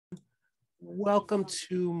Welcome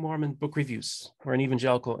to Mormon Book Reviews, where an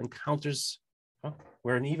evangelical encounters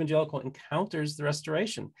the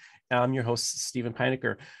restoration. I'm your host, Stephen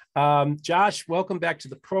Peinecker. Josh, welcome back to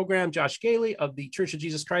the program. Josh Gehly of the Church of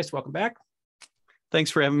Jesus Christ. Welcome back.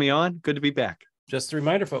 Thanks for having me on. Good to be back. Just a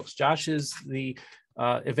reminder, folks, Josh is the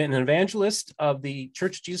an evangelist of the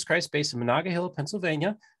Church of Jesus Christ based in Monongahela,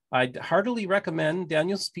 Pennsylvania. I'd heartily recommend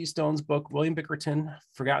Daniel P. Stone's book, William Bickerton,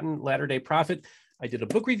 Forgotten Latter-day Prophet. I did a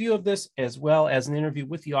book review of this as well as an interview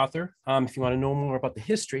with the author. If you want to know more about the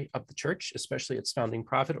history of the church, especially its founding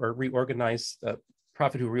prophet or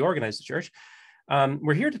prophet who reorganized the church,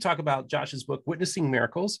 we're here to talk about Josh's book, Witnessing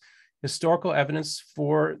Miracles, Historical Evidence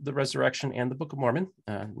for the Resurrection and the Book of Mormon.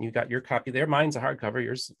 You got your copy there. Mine's a hardcover,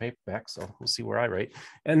 yours is a paperback, so we'll see where I rate.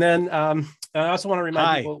 And then I also want to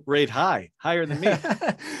remind people— rate higher than me.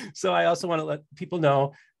 So I also want to let people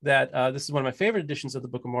know that this is one of my favorite editions of the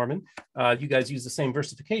Book of Mormon. You guys use the same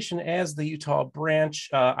versification as the Utah branch.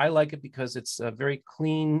 I like it because it's a very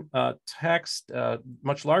clean text,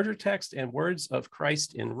 much larger text, and words of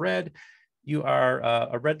Christ in red. You are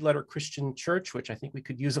a red letter Christian church, which I think we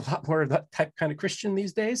could use a lot more of that type kind of Christian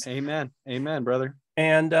these days. Amen. Amen, brother.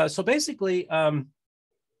 And so basically,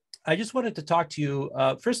 I just wanted to talk to you.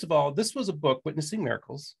 First of all, this was a book, Witnessing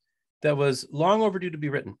Miracles, that was long overdue to be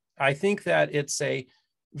written. I think that it's a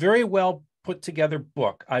very well put together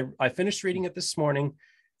book. I finished reading it this morning.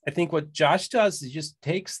 I think what Josh does is just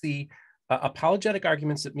takes the apologetic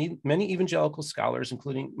arguments that many evangelical scholars,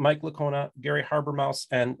 including Mike Licona, Gary Habermas,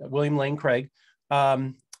 and William Lane Craig,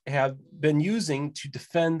 have been using to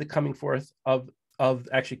defend the coming forth of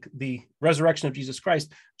actually the resurrection of Jesus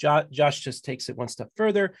Christ. Josh just takes it one step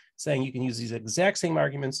further, saying you can use these exact same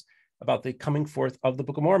arguments about the coming forth of the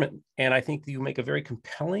Book of Mormon. And I think you make a very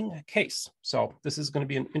compelling case. So this is going to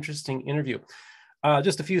be an interesting interview.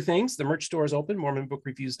 Just a few things. The merch store is open,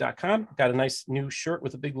 mormonbookreviews.com. Got a nice new shirt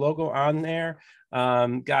with a big logo on there.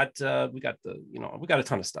 We got a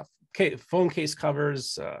ton of stuff. Phone case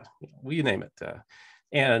covers, you name it.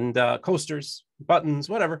 And coasters, buttons,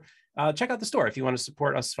 whatever. Check out the store if you want to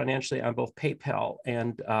support us financially on both PayPal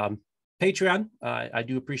and Patreon. I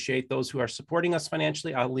do appreciate those who are supporting us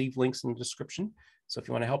financially. I'll leave links in the description. So if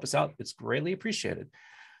you want to help us out, it's greatly appreciated.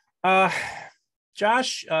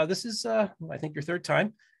 Josh, this is, I think, your third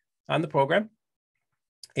time on the program.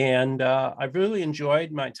 And I've really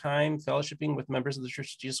enjoyed my time fellowshipping with members of the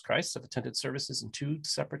Church of Jesus Christ. I've attended services in 2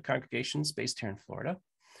 separate congregations based here in Florida.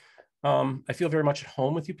 I feel very much at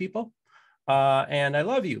home with you people. And I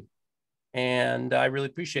love you. And I really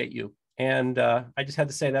appreciate you. And I just had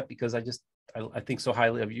to say that because I think so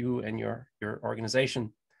highly of you and your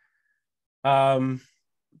organization. The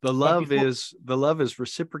love is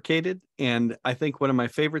reciprocated. And I think one of my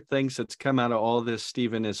favorite things that's come out of all this,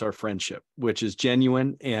 Stephen, is our friendship, which is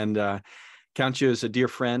genuine, and count you as a dear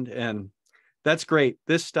friend. And that's great.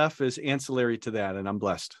 This stuff is ancillary to that, and I'm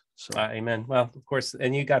blessed. So amen. Well, of course,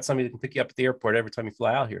 and you got somebody that can pick you up at the airport every time you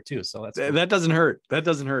fly out here too. So that doesn't hurt. That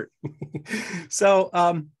doesn't hurt. So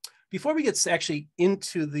before we get actually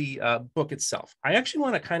into the book itself, I actually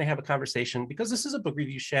want to kind of have a conversation, because this is a book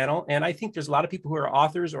review channel, and I think there's a lot of people who are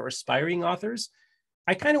authors or aspiring authors.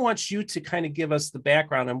 I kind of want you to kind of give us the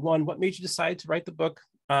background on, one, what made you decide to write the book?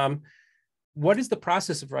 What is the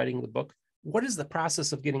process of writing the book? What is the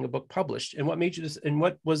process of getting a book published? And what made you and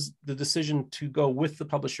what was the decision to go with the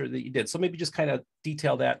publisher that you did? So maybe just kind of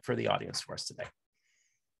detail that for the audience for us today.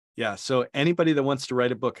 Yeah. So anybody that wants to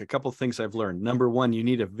write a book, a couple of things I've learned. Number one, you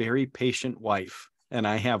need a very patient wife. And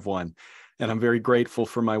I have one. And I'm very grateful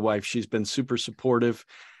for my wife. She's been super supportive.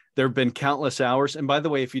 There have been countless hours. And by the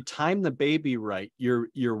way, if you time the baby right,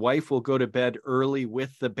 your wife will go to bed early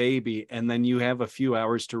with the baby, and then you have a few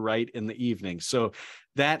hours to write in the evening. So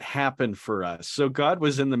that happened for us. So God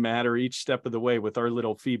was in the matter each step of the way with our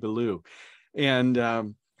little Phoebe-Lou.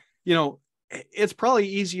 And, it's probably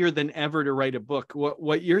easier than ever to write a book.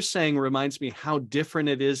 What you're saying reminds me how different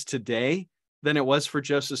it is today than it was for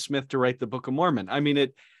Joseph Smith to write the Book of Mormon. I mean,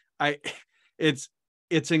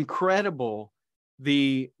 it's incredible.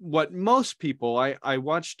 What most people, I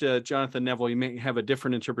watched Jonathan Neville, you may have a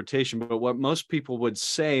different interpretation, but what most people would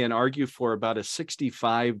say and argue for about a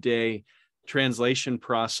 65-day translation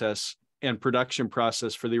process and production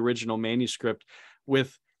process for the original manuscript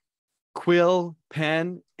with quill,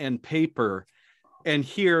 pen, and paper. And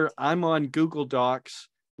here I'm on Google Docs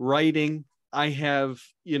writing. I have,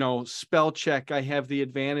 spell check. I have the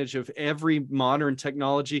advantage of every modern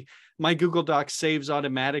technology. My Google Docs saves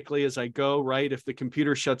automatically as I go, right? If the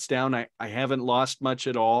computer shuts down, I haven't lost much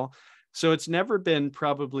at all. So it's never been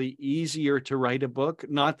probably easier to write a book.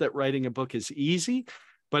 Not that writing a book is easy,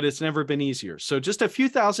 but it's never been easier. So just a few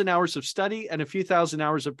thousand hours of study and a few thousand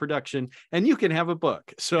hours of production, and you can have a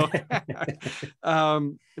book. So,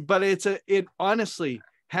 but it honestly,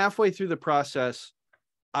 halfway through the process,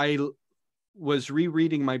 I was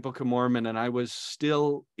rereading my Book of Mormon, and I was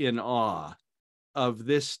still in awe of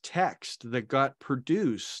this text that got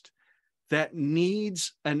produced that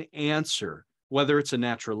needs an answer, whether it's a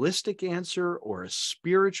naturalistic answer or a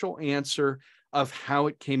spiritual answer of how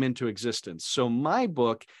it came into existence. So my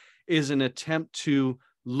book is an attempt to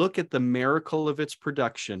look at the miracle of its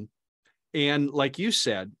production. And like you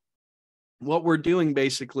said, what we're doing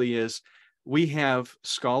basically is we have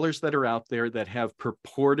scholars that are out there that have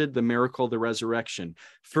purported the miracle of the resurrection.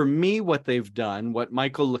 For me, what they've done, what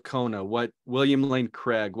Michael Licona, what William Lane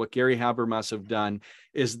Craig, what Gary Habermas have done,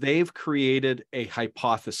 is they've created a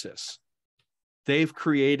hypothesis. They've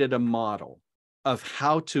created a model of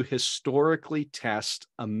how to historically test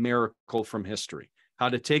a miracle from history, how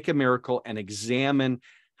to take a miracle and examine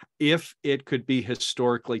if it could be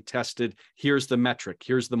historically tested. Here's the metric,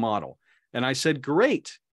 here's the model. And I said,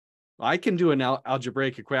 great, I can do an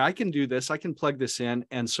algebraic equation. I can do this, I can plug this in.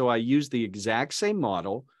 And so I used the exact same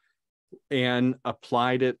model and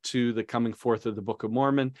applied it to the coming forth of the Book of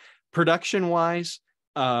Mormon. Production-wise,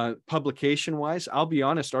 publication-wise, I'll be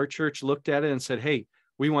honest, our church looked at it and said, hey,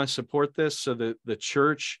 we want to support this. So the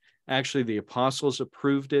church, actually the apostles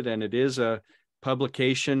approved it, and it is a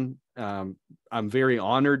publication. I'm very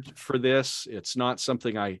honored for this. It's not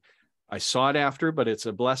something I sought after, but it's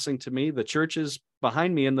a blessing to me. The church is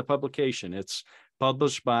behind me in the publication. It's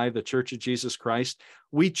published by the Church of Jesus Christ.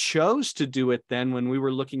 We chose to do it then when we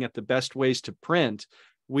were looking at the best ways to print.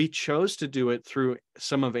 We chose to do it through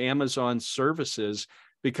some of Amazon's services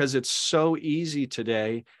because it's so easy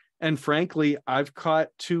today. And frankly, I've caught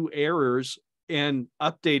 2 errors and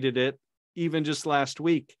updated it even just last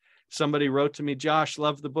week. Somebody wrote to me, Josh,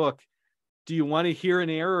 love the book. Do you want to hear an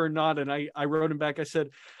error or not? And I wrote him back. I said,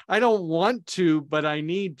 I don't want to, but I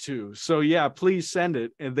need to. So yeah, please send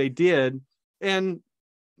it. And they did. And,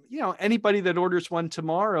 anybody that orders one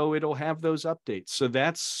tomorrow, it'll have those updates. So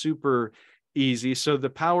that's super easy. So the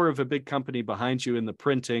power of a big company behind you in the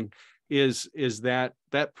printing is that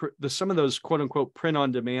some of those quote unquote print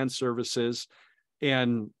on demand services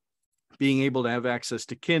and being able to have access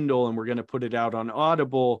to Kindle, and we're going to put it out on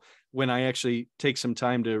Audible when I actually take some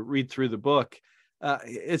time to read through the book.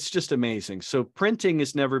 It's just amazing. So printing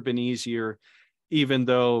has never been easier, even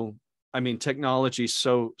though, technology,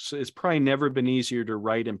 so it's probably never been easier to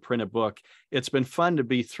write and print a book. It's been fun to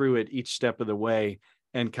be through it each step of the way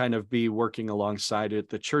and kind of be working alongside it.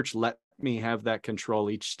 The church let me have that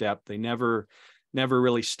control each step. They never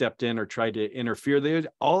really stepped in or tried to interfere.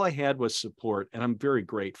 All I had was support, and I'm very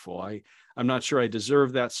grateful. I'm not sure I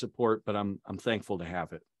deserve that support, but I'm thankful to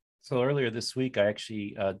have it. So earlier this week, I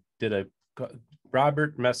actually did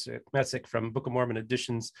Robert Messick from Book of Mormon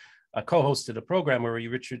Editions co-hosted a program where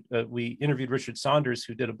we interviewed Richard Saunders,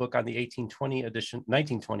 who did a book on the 1920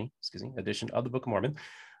 edition of the Book of Mormon,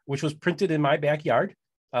 which was printed in my backyard,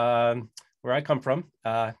 where I come from.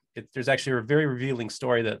 There's actually a very revealing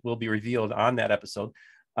story that will be revealed on that episode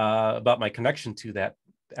about my connection to that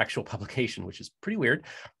actual publication, which is pretty weird.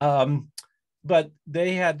 But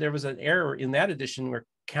there was an error in that edition where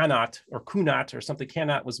cannot or kunat or something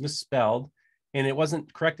cannot was misspelled, and it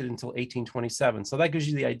wasn't corrected until 1827. So that gives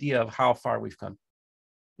you the idea of how far we've come.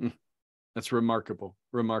 That's remarkable.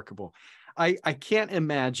 I can't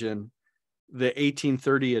imagine the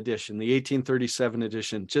 1830 edition, the 1837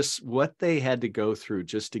 edition, just what they had to go through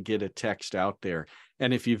just to get a text out there.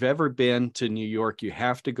 And if you've ever been to New York, you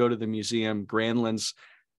have to go to the museum. Granland's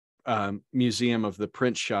museum of the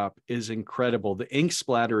print shop is incredible. The ink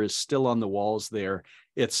splatter is still on the walls there.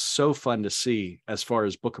 It's so fun to see as far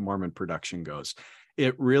as Book of Mormon production goes.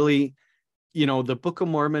 It really, the Book of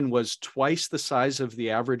Mormon was twice the size of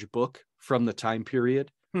the average book from the time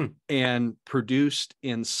period. And produced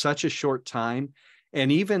in such a short time.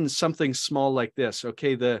 And even something small like this,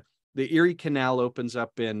 okay, the Erie Canal opens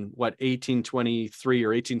up in 1823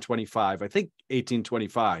 or 1825, I think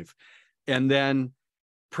 1825. And then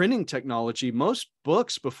printing technology, most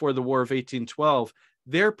books before the War of 1812,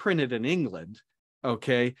 they're printed in England.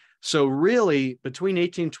 Okay. So really between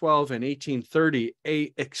 1812 and 1830,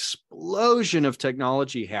 a explosion of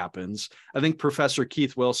technology happens. I think Professor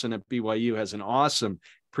Keith Wilson at BYU has an awesome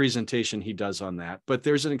presentation he does on that, but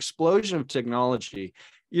there's an explosion of technology.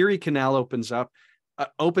 Erie Canal opens up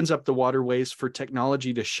the waterways for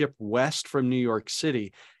technology to ship west from New York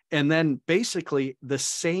City. And then basically the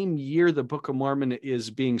same year the Book of Mormon is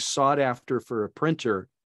being sought after for a printer,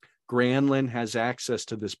 Granland has access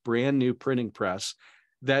to this brand new printing press.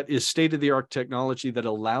 that is state-of-the-art technology that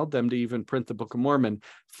allowed them to even print the Book of Mormon.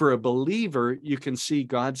 For a believer, you can see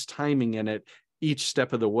God's timing in it each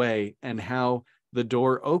step of the way, and how the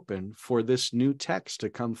door opened for this new text to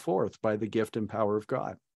come forth by the gift and power of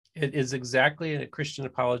God. It is exactly a Christian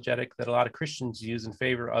apologetic that a lot of Christians use in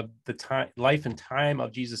favor of the time, life and time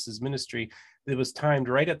of Jesus's ministry. It was timed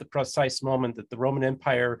right at the precise moment that the Roman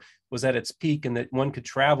Empire was at its peak, and that one could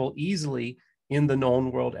travel easily in the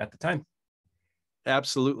known world at the time.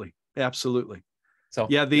 Absolutely, absolutely. So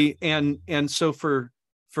yeah, and so for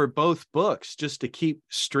both books, just to keep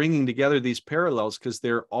stringing together these parallels, because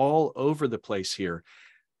they're all over the place here.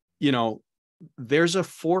 You know, there's a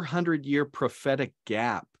 400-year prophetic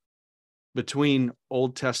gap between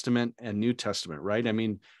Old Testament and New Testament, right? I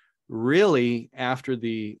mean, really, after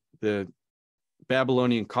the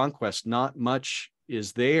Babylonian conquest, not much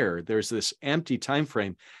is there. There's this empty time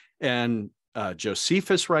frame, and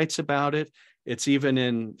Josephus writes about it. It's even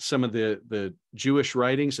in some of the Jewish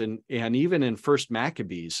writings, and even in First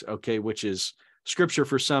Maccabees, okay, which is scripture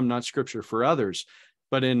for some, not scripture for others.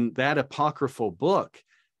 But in that apocryphal book,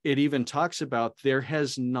 it even talks about there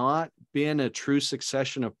has not been a true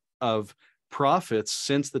succession of prophets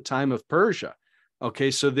since the time of Persia.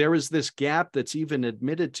 Okay, so there is this gap that's even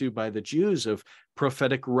admitted to by the Jews of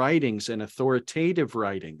prophetic writings and authoritative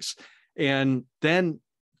writings. And then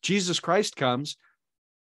Jesus Christ comes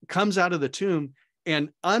out of the tomb, and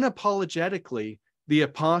unapologetically, the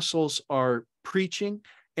apostles are preaching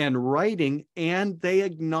and writing, and they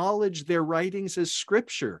acknowledge their writings as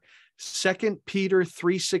scripture. 2 Peter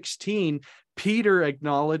 3:16, Peter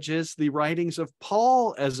acknowledges the writings of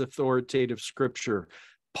Paul as authoritative scripture.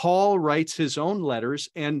 Paul writes his own letters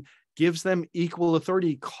and gives them equal authority.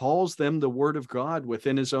 He calls them the word of God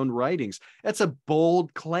within his own writings. That's a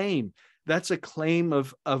bold claim. That's a claim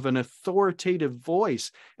of an authoritative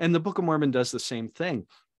voice. And the Book of Mormon does the same thing.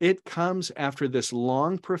 It comes after this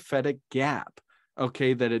long prophetic gap,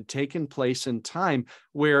 okay, that had taken place in time,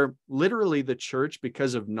 where literally the church,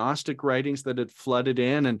 because of Gnostic writings that had flooded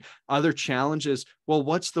in and other challenges, well,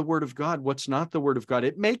 what's the word of God? What's not the word of God?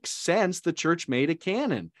 It makes sense the church made a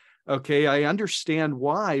canon. Okay, I understand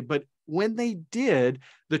why, but when they did,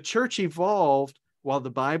 the church evolved while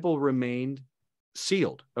the Bible remained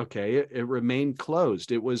sealed. Okay, it remained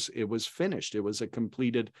closed. It was finished. It was a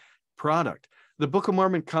completed product. The Book of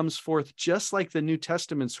Mormon comes forth just like the New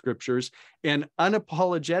Testament scriptures and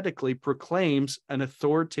unapologetically proclaims an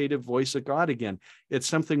authoritative voice of God again. It's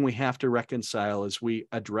something we have to reconcile as we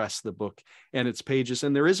address the book and its pages.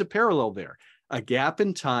 And there is a parallel there, a gap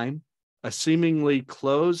in time, a seemingly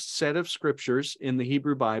closed set of scriptures in the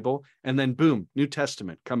Hebrew Bible, and then boom, New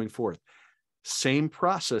Testament coming forth. Same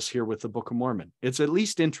process here with the Book of Mormon. It's at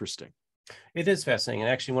least interesting. It is fascinating.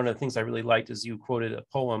 And actually, one of the things I really liked is you quoted a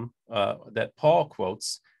poem that Paul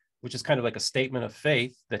quotes, which is kind of like a statement of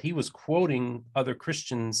faith that he was quoting other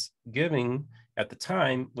Christians giving at the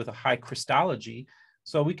time with a high Christology.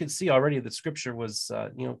 So we could see already that scripture was,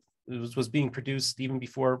 it was being produced even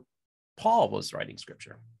before Paul was writing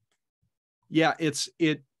scripture. Yeah,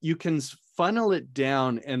 you can funnel it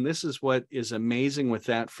down. And this is what is amazing with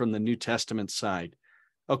that from the New Testament side.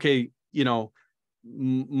 Okay,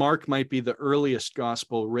 Mark might be the earliest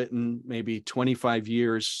gospel written, maybe 25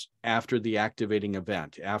 years after the activating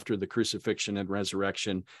event, after the crucifixion and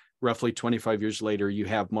resurrection. Roughly 25 years later, you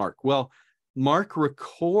have Mark. Well, Mark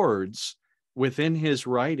records within his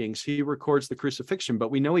writings, he records the crucifixion,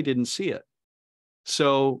 but we know he didn't see it.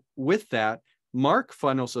 So with that, Mark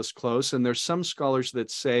funnels us close, and there's some scholars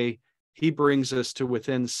that say he brings us to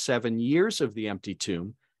within 7 years of the empty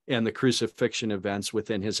tomb and the crucifixion events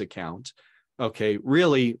within his account. Okay,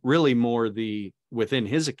 really more within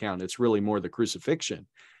his account, it's really more the crucifixion.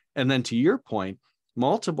 And then to your point,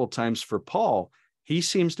 multiple times for Paul, he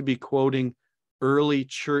seems to be quoting early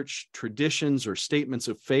church traditions or statements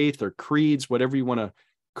of faith or creeds, whatever you want to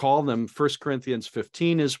call them. 1 Corinthians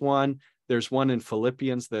 15 is one. There's one in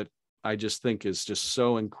Philippians that I just think is just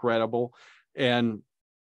so incredible. And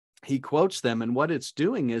he quotes them. And what it's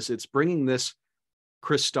doing is it's bringing this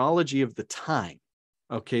Christology of the time.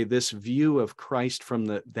 Okay, this view of Christ from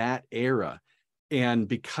that era. And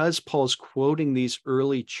because Paul's quoting these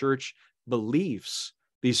early church beliefs,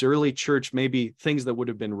 these early church, maybe things that would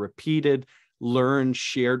have been repeated, learned,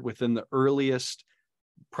 shared within the earliest,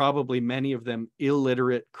 probably many of them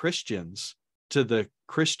illiterate Christians to the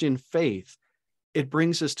Christian faith, it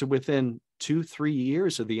brings us to within 2-3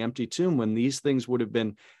 years of the empty tomb when these things would have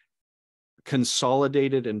been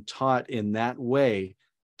consolidated and taught in that way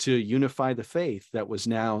to unify the faith that was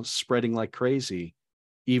now spreading like crazy,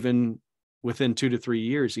 even within 2 to 3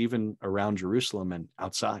 years, even around Jerusalem and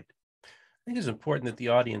outside. think it's important that the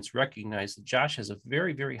audience recognize that Josh has a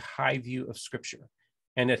very, very high view of Scripture,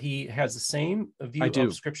 and that he has the same view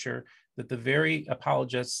of Scripture that the very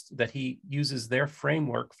apologists that he uses their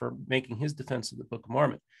framework for making his defense of the Book of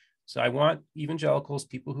Mormon. So I want evangelicals,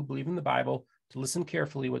 people who believe in the Bible, to listen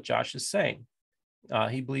carefully what Josh is saying.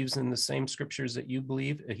 He believes in the same scriptures that you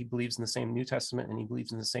believe. He believes in the same New Testament, and he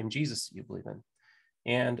believes in the same Jesus that you believe in.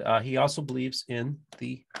 And he also believes in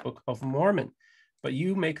the Book of Mormon. But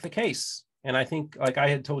you make the case. And I think, like I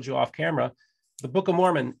had told you off camera, the Book of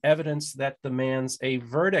Mormon, evidence that demands a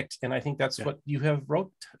verdict. And I think that's what you have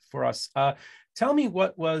wrote for us. Tell me,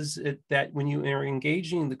 what was it that when you are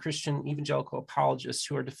engaging the Christian evangelical apologists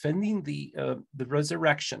who are defending the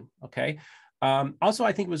resurrection, okay? Also,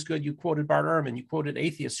 I think it was good you quoted Bart Ehrman, you quoted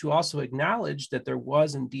atheists who also acknowledged that there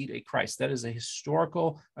was indeed a Christ. That is a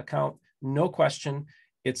historical account, no question.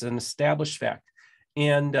 It's an established fact.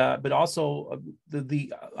 And but also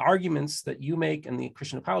the arguments that you make and the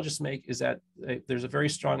Christian apologists make is that there's a very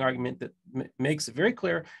strong argument that makes it very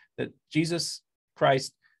clear that Jesus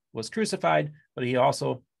Christ was crucified, but he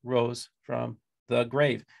also rose from the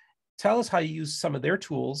grave. Tell us how you use some of their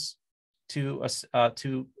tools to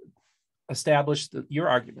establish your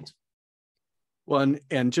argument. Well,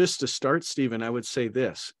 and just to start, Stephen, I would say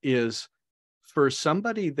this is, for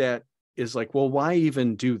somebody that is like, well, why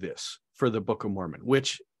even do this for the Book of Mormon?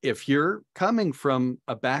 Which, if you're coming from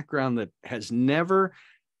a background that has never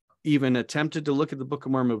even attempted to look at the Book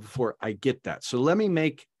of Mormon before, I get that. So let me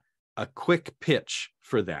make a quick pitch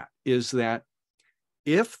for that, is that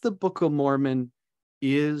if the Book of Mormon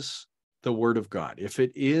is the Word of God, if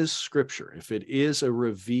it is Scripture, if it is a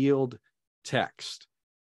revealed text,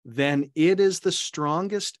 then it is the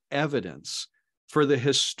strongest evidence for the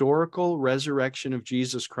historical resurrection of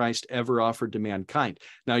Jesus Christ ever offered to mankind.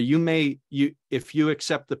 Now, if you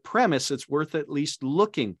accept the premise, it's worth at least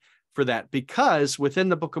looking for that, because within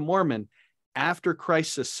the Book of Mormon, after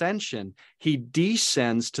Christ's ascension, he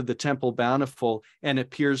descends to the Temple Bountiful and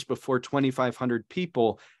appears before 2,500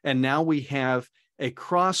 people. And now we have a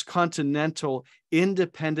cross-continental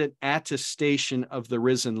independent attestation of the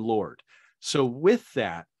risen Lord. So with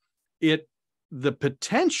that, the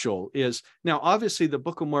potential is, now obviously the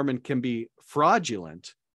Book of Mormon can be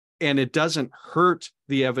fraudulent and it doesn't hurt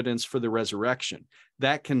the evidence for the resurrection.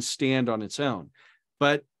 That can stand on its own.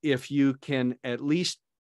 But if you can at least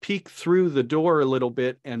peek through the door a little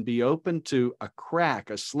bit and be open to a crack,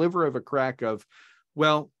 a sliver of a crack of,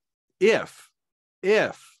 well, if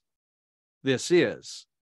this is,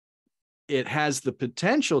 it has the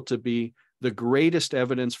potential to be the greatest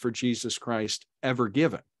evidence for Jesus Christ ever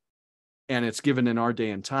given. And it's given in our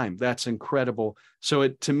day and time. That's incredible. So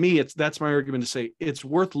to me, that's my argument to say it's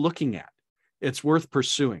worth looking at. It's worth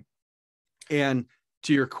pursuing. And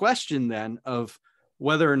to your question then of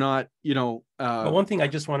whether or not, well, one thing I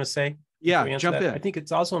just want to say. Yeah, jump in. I think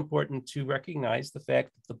it's also important to recognize the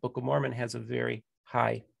fact that the Book of Mormon has a very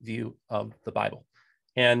high view of the Bible.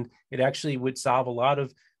 And it actually would solve a lot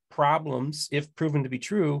of problems if proven to be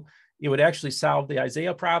true. It would actually solve the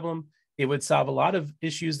Isaiah problem. It would solve a lot of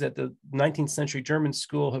issues that the 19th century German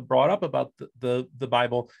school have brought up about the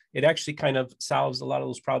Bible. It actually kind of solves a lot of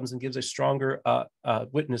those problems and gives a stronger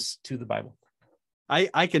witness to the Bible.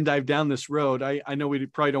 I can dive down this road. I know we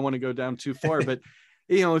probably don't want to go down too far, but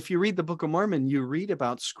if you read the Book of Mormon, you read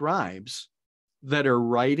about scribes that are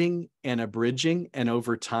writing and abridging, and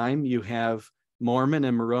over time you have Mormon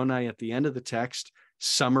and Moroni at the end of the text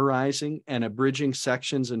summarizing and abridging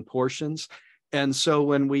sections and portions. And so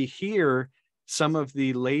when we hear some of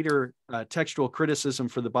the later textual criticism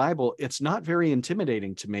for the Bible, it's not very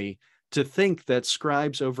intimidating to me to think that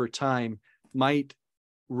scribes over time might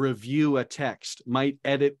review a text, might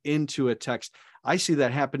edit into a text. I see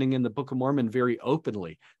that happening in the Book of Mormon very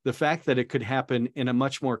openly. The fact that it could happen in a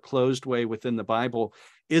much more closed way within the Bible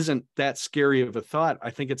isn't that scary of a thought. I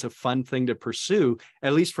think it's a fun thing to pursue,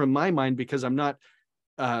 at least from my mind, because I'm not,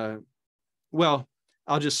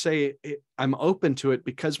 I'll just say I'm open to it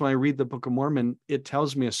because when I read the Book of Mormon, it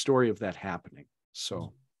tells me a story of that happening.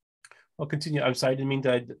 So. Well, continue. I'm sorry, I didn't mean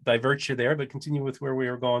to divert you there, but continue with where we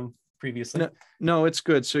were going previously. No, it's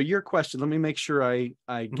good. So your question, let me make sure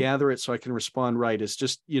I gather it so I can respond right. It's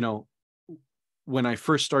just, when I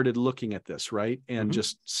first started looking at this, right? And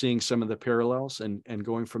just seeing some of the parallels and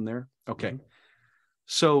going from there. Okay.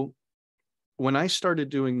 So when I started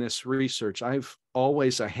doing this research, I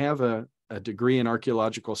have a degree in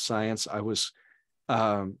archaeological science. I was,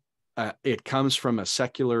 it comes from a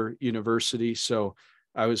secular university. So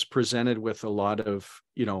I was presented with a lot of,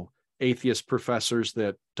 atheist professors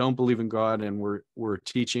that don't believe in God and were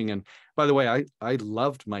teaching. And by the way, I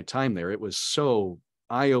loved my time there. It was so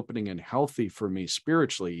eye-opening and healthy for me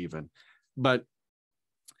spiritually even. But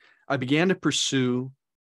I began to pursue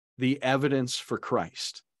the evidence for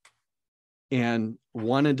Christ and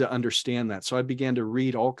wanted to understand that. So I began to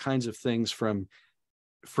read all kinds of things from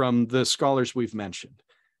the scholars we've mentioned.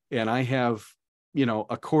 And I have,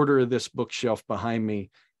 a quarter of this bookshelf behind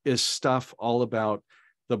me is stuff all about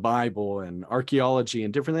the Bible and archaeology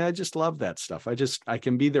and different things. I just love that stuff. I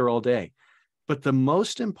can be there all day. But the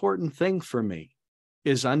most important thing for me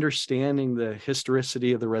is understanding the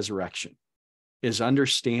historicity of the resurrection, is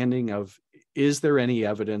understanding of, is there any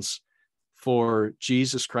evidence for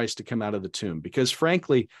Jesus Christ to come out of the tomb? Because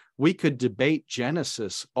frankly, we could debate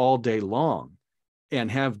Genesis all day long and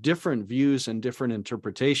have different views and different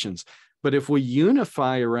interpretations. But if we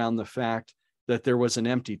unify around the fact that there was an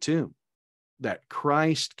empty tomb, that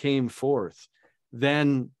Christ came forth,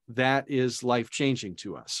 then that is life-changing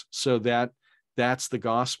to us. So that's the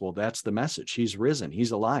gospel. That's the message. He's risen.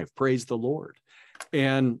 He's alive. Praise the Lord.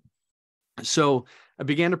 And so I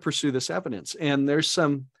began to pursue this evidence. And there's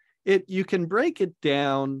you can break it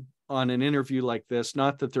down on an interview like this,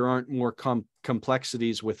 not that there aren't more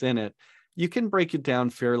complexities within it. You can break it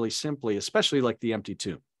down fairly simply, especially like the empty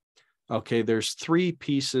tomb. Okay, there's 3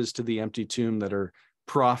 pieces to the empty tomb that are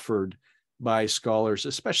proffered by scholars,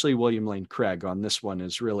 especially William Lane Craig on this one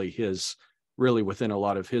is really within a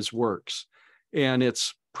lot of his works. And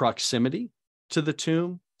it's proximity to the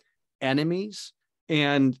tomb, enemies,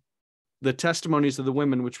 and the testimonies of the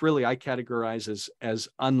women, which really I categorize as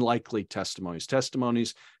unlikely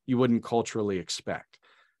testimonies you wouldn't culturally expect.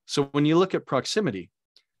 So when you look at proximity,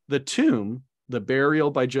 the tomb, the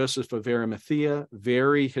burial by Joseph of Arimathea,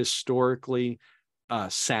 very historically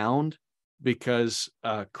sound, because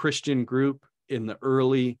a Christian group in the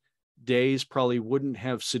early days probably wouldn't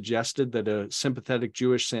have suggested that a sympathetic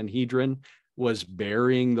Jewish Sanhedrin was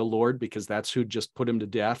burying the Lord, because that's who just put him to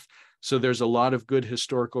death. So there's a lot of good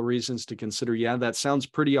historical reasons to consider, yeah, that sounds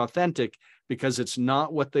pretty authentic, because it's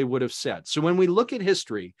not what they would have said. So when we look at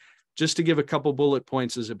history, just to give a couple bullet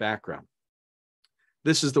points as a background,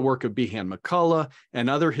 this is the work of Behan McCullough and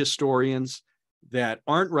other historians that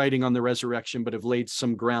aren't writing on the resurrection, but have laid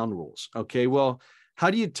some ground rules. Okay, well, how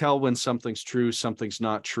do you tell when something's true, something's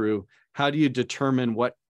not true? How do you determine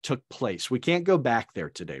what took place? We can't go back there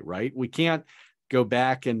today, right? We can't go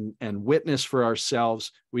back and witness for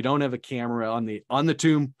ourselves. We don't have a camera on the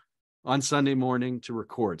tomb on Sunday morning to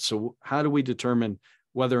record. So how do we determine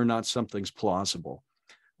whether or not something's plausible?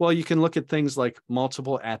 Well, you can look at things like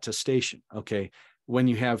multiple attestation. Okay, when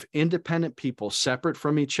you have independent people separate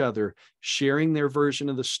from each other sharing their version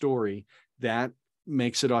of the story, that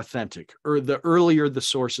makes it authentic. Or the earlier the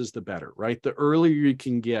sources, the better, right? The earlier you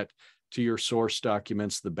can get to your source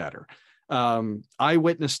documents, the better.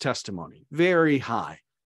 Eyewitness testimony, very high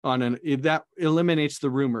that eliminates the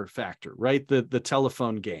rumor factor, right? The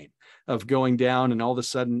telephone game of going down and all of a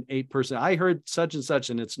sudden 8%, I heard such and such,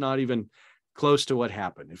 and it's not even close to what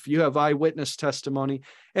happened. If you have eyewitness testimony,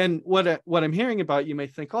 and what I'm hearing about, you may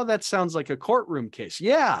think, oh, that sounds like a courtroom case.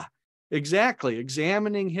 Yeah, exactly.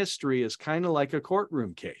 Examining history is kind of like a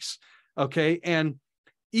courtroom case. Okay. And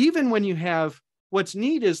even when you have, what's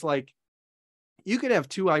neat is like, you could have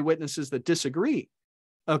 2 eyewitnesses that disagree.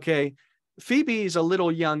 Okay. Phoebe's a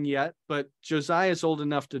little young yet, but Josiah's old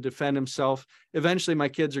enough to defend himself. Eventually my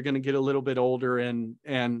kids are going to get a little bit older,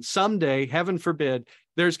 and someday, heaven forbid,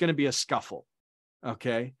 there's going to be a scuffle.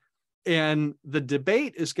 Okay. And the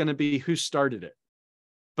debate is going to be who started it.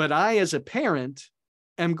 But I, as a parent,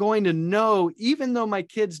 am going to know, even though my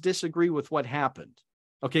kids disagree with what happened.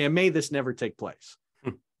 Okay. And may this never take place.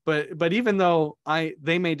 But even though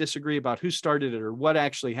they may disagree about who started it or what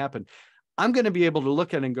actually happened, I'm going to be able to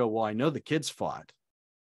look at it and go, well, I know the kids fought.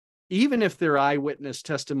 Even if their eyewitness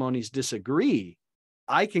testimonies disagree,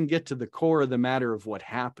 I can get to the core of the matter of what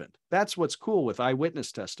happened. That's what's cool with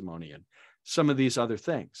eyewitness testimony and some of these other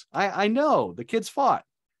things. I know the kids fought.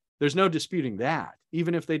 There's no disputing that,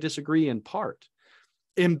 even if they disagree in part.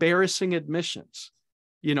 Embarrassing admissions,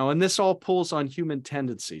 and this all pulls on human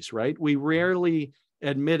tendencies, right? We rarely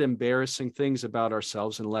admit embarrassing things about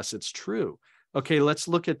ourselves unless it's true. Okay, let's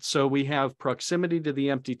look at, so we have proximity to the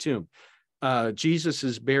empty tomb. Jesus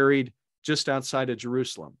is buried just outside of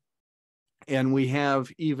Jerusalem. And we have,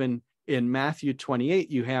 even in Matthew 28,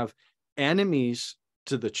 you have enemies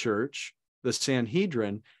to the church, the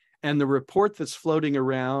Sanhedrin, and the report that's floating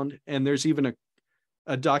around. And there's even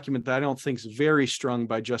a document that I don't think is very strong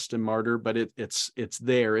by Justin Martyr, but it's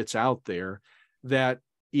there, it's out there, that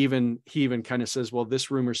he even kind of says, well, this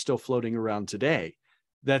rumor's still floating around today,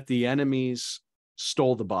 that the enemies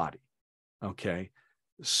stole the body. Okay.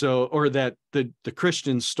 So, or that the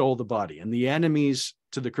Christians stole the body, and the enemies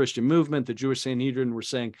to the Christian movement, the Jewish Sanhedrin were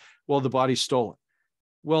saying, well, the body's stolen.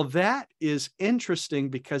 Well, that is interesting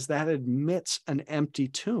because that admits an empty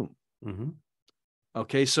tomb. Mm-hmm.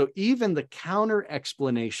 Okay, so even the counter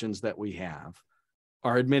explanations that we have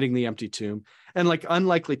are admitting the empty tomb. And like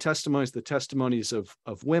unlikely testimonies, the testimonies of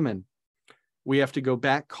women, we have to go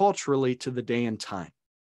back culturally to the day and time.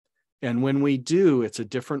 And when we do, it's a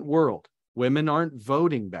different world. Women aren't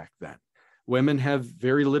voting back then. Women have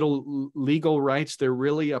very little legal rights. They're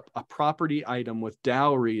really a property item with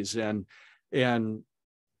dowries and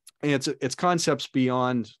it's concepts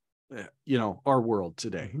beyond our world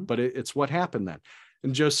today. Mm-hmm. But it's what happened then.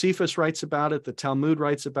 And Josephus writes about it. The Talmud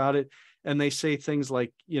writes about it. And they say things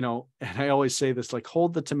like, and I always say this, like,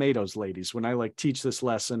 hold the tomatoes, ladies, when I like teach this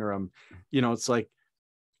lesson, or it's like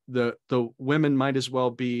the women might as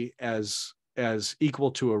well be as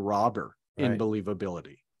equal to a robber in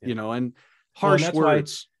believability, and harsh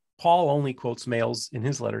words. Paul only quotes males in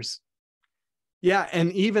his letters. Yeah.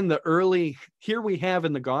 And even here we have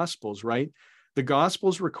in the Gospels, right? The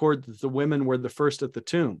Gospels record that the women were the first at the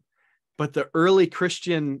tomb. But the early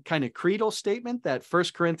Christian kind of creedal statement, that 1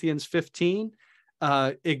 Corinthians 15,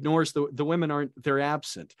 ignores the women they're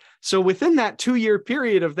absent. So within that 2-year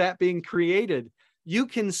period of that being created, you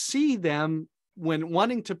can see them when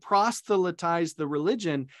wanting to proselytize the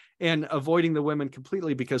religion and avoiding the women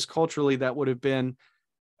completely, because culturally that would have been,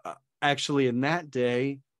 actually in that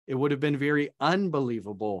day, it would have been very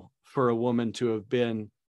unbelievable for a woman to have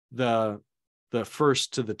been the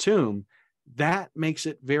first to the tomb. That makes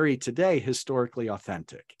it very today historically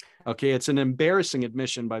authentic. Okay, it's an embarrassing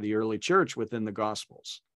admission by the early church within the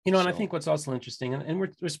Gospels. And I think what's also interesting, and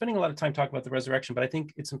we're spending a lot of time talking about the resurrection, but I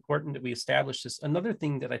think it's important that we establish this. Another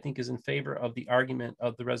thing that I think is in favor of the argument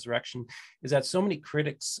of the resurrection is that so many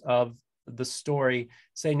critics of the story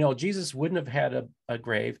say, no, Jesus wouldn't have had a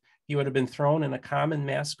grave. He would have been thrown in a common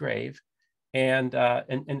mass grave. And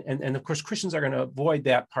of course, Christians are going to avoid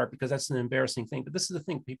that part because that's an embarrassing thing. But this is the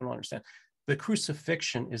thing people don't understand. The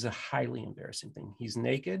crucifixion is a highly embarrassing thing. He's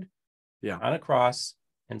naked on a cross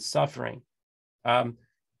and suffering.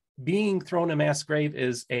 Being thrown in a mass grave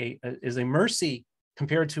is a mercy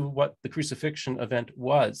compared to what the crucifixion event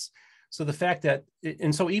was. So the fact that,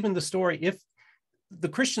 and so even the story, if the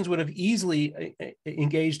Christians would have easily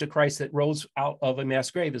engaged a Christ that rose out of a mass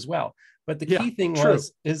grave as well. But the key thing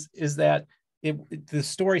is that the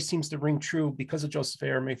story seems to ring true because of Joseph of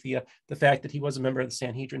Arimathea, the fact that he was a member of the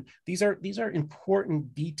Sanhedrin. These are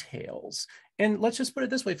important details. And let's just put it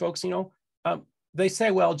this way, folks, they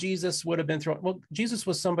say, well, Jesus would have been thrown. Well, Jesus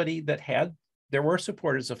was somebody there were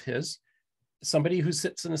supporters of his. Somebody who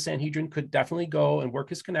sits in the Sanhedrin could definitely go and work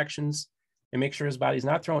his connections and make sure his body's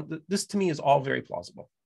not thrown. This to me is all very plausible.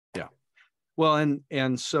 Yeah. Well,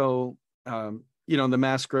 and so, the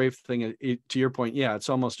mass grave thing, to your point, it's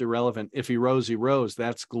almost irrelevant. If he rose,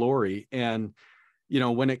 that's glory. And,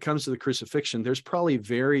 when it comes to the crucifixion, there's probably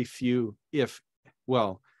very few,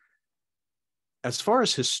 as far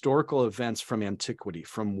as historical events from antiquity,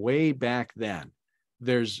 from way back then,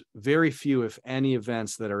 there's very few, if any,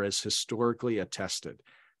 events that are as historically attested.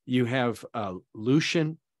 You have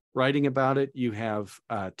Lucian writing about it. You have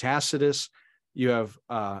Tacitus. You have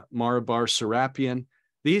Marabar Serapion.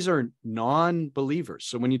 These are non-believers.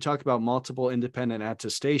 So when you talk about multiple independent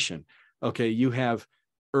attestation, okay, you have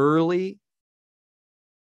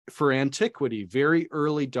for antiquity, very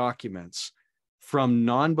early documents from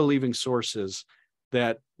non-believing sources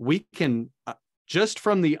that we can, just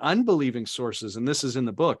from the unbelieving sources, and this is in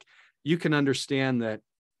the book, you can understand that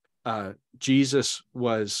Jesus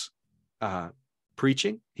was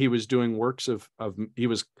preaching. He was doing works he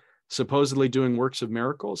was supposedly doing works of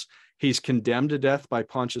miracles. He's condemned to death by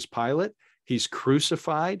Pontius Pilate. He's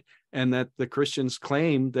crucified, and that the Christians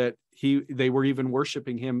claim that they were even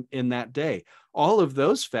worshiping him in that day. All of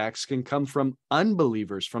those facts can come from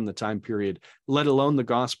unbelievers from the time period, let alone the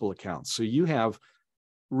gospel accounts. So you have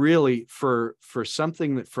really, for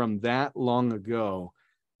something that from that long ago,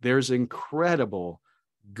 there's incredible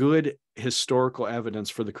good historical evidence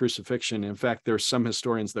for the crucifixion. In fact, there's some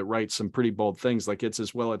historians that write some pretty bold things, like it's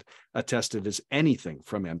as well attested as anything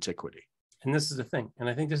from antiquity. And this is the thing, and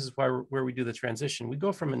I think this is where we do the transition. We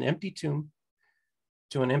go from an empty tomb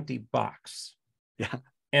to an empty box. Yeah.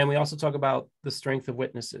 And we also talk about the strength of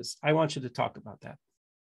witnesses. I want you to talk about that.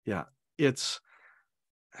 Yeah.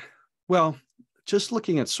 Just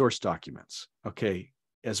looking at source documents, okay,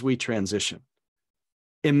 as we transition,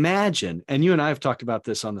 imagine, and you and I have talked about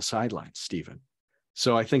this on the sidelines, Stephen,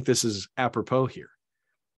 so I think this is apropos here.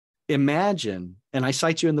 Imagine, and I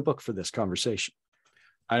cite you in the book for this conversation,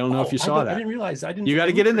 I don't know if Oh, you saw that. I didn't realize. I didn't. You got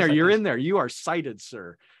to I get looked in for a there. You're in citation. there. You are cited,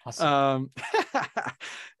 sir. Awesome.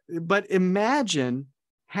 But imagine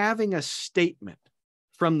having a statement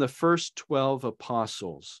from the first 12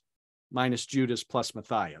 apostles, minus Judas plus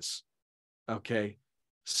Matthias, okay,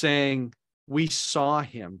 saying, we saw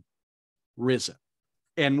him risen.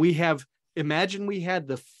 And imagine we had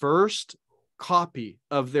the first copy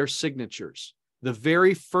of their signatures, the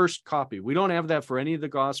very first copy. We don't have that for any of the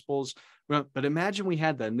Gospels, but imagine we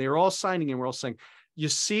had that. And they're all signing and we're all saying, you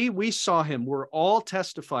see, we saw him. We're all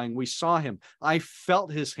testifying. We saw him. I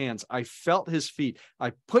felt his hands. I felt his feet.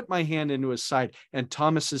 I put my hand into his side, and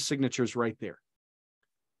Thomas's signature is right there.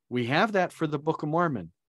 We have that for the Book of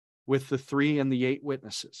Mormon with the 3 and the 8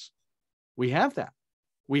 witnesses. We have that.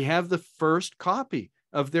 We have the first copy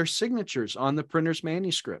of their signatures on the printer's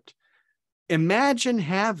manuscript. Imagine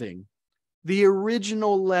having the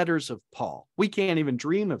original letters of Paul. We can't even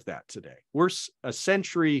dream of that today. We're a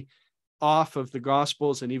century off of the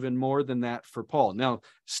Gospels and even more than that for Paul. Now,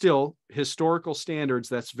 still, historical standards,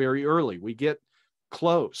 that's very early. We get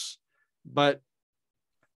close. But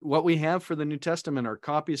what we have for the New Testament are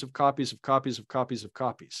copies of copies of copies of copies of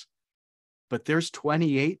copies. But there's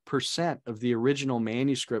 28% of the original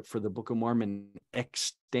manuscript for the Book of Mormon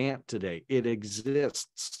extant today. It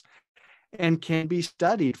exists and can be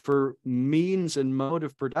studied for means and mode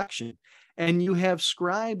of production. And you have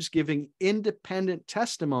scribes giving independent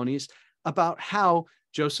testimonies about how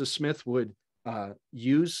Joseph Smith would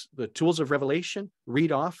use the tools of revelation,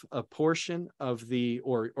 read off a portion of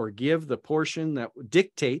or give the portion that would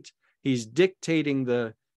dictate. He's dictating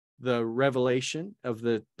the revelation of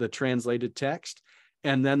the translated text,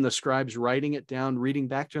 and then the scribes writing it down, reading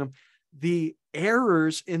back to him. The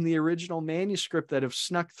errors in the original manuscript that have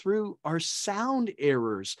snuck through are sound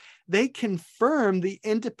errors. They confirm the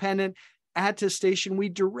independent attestation we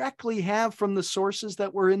directly have from the sources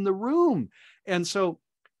that were in the room. And so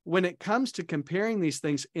when it comes to comparing these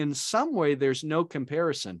things, in some way, there's no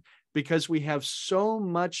comparison because we have so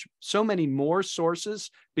many more sources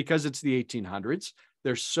because it's the 1800s.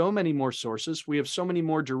 There's so many more sources. We have so many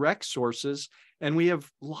more direct sources, and we have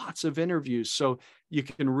lots of interviews. So you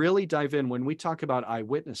can really dive in when we talk about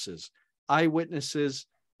eyewitnesses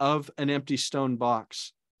of an empty stone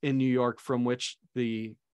box in New York from which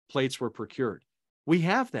the plates were procured. We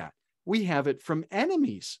have that. We have it from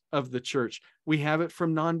enemies of the church. We have it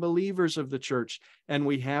from non-believers of the church, and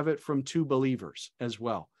we have it from 2 believers as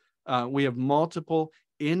well. We have multiple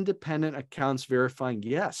independent accounts verifying,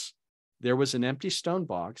 yes, there was an empty stone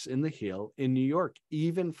box in the hill in New York,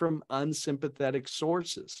 even from unsympathetic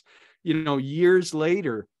sources. Years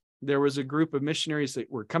later, there was a group of missionaries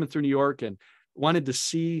that were coming through New York and wanted to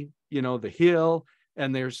see, the hill.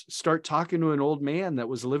 And they start talking to an old man that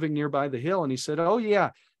was living nearby the hill. And he said, oh,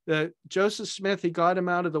 yeah, Joseph Smith, he got him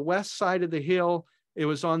out of the west side of the hill. It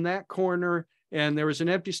was on that corner. And there was an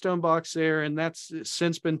empty stone box there. And that's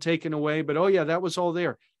since been taken away. But, oh, yeah, that was all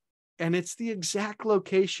there. And it's the exact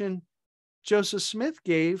location Joseph Smith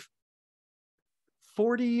gave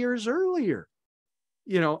 40 years earlier,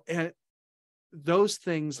 and those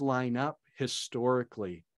things line up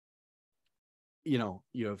historically. You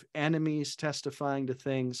have enemies testifying to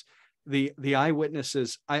things. The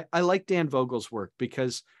eyewitnesses, I like Dan Vogel's work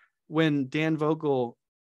because when Dan Vogel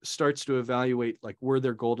starts to evaluate, like, were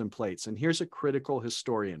there golden plates? And here's a critical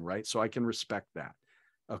historian, right? So I can respect that.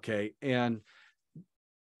 Okay. And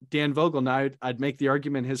Dan Vogel, now I'd make the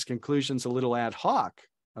argument his conclusion's a little ad hoc,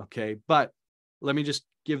 okay? But let me just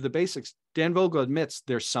give the basics. Dan Vogel admits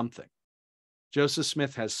there's something. Joseph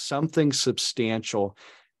Smith has something substantial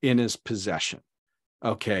in his possession,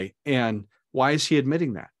 okay? And why is he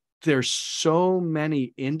admitting that? There's so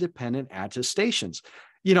many independent attestations.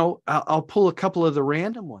 I'll pull a couple of the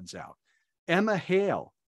random ones out. Emma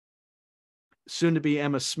Hale, soon to be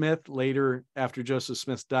Emma Smith, later after Joseph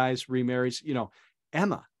Smith dies, remarries,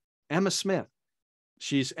 Emma Smith.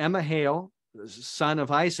 She's Emma Hale, son of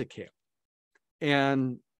Isaac Hale.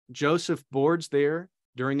 And Joseph boards there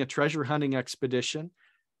during a treasure hunting expedition,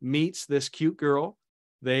 meets this cute girl.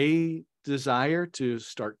 They desire to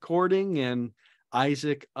start courting, and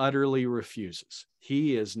Isaac utterly refuses.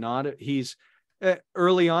 He's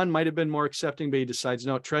early on might have been more accepting, but he decides,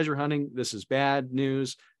 no, treasure hunting, this is bad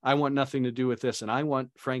news. I want nothing to do with this. And I want,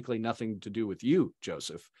 frankly, nothing to do with you,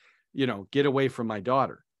 Joseph. Get away from my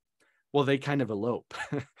daughter. Well, they kind of elope.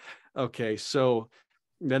 Okay, so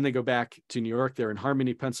then they go back to New York. They're in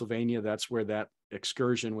Harmony, Pennsylvania. That's where that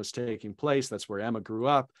excursion was taking place. That's where Emma grew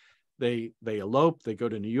up. They elope. They go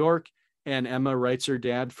to New York, and Emma writes her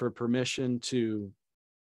dad for permission to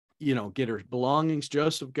get her belongings.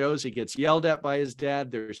 Joseph goes, he gets yelled at by his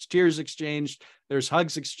dad. There's tears exchanged. There's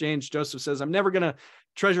hugs exchanged. Joseph says, I'm never going to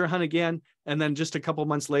treasure hunt again. And then just a couple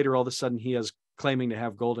months later, all of a sudden he is claiming to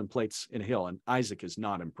have golden plates in a hill. And Isaac is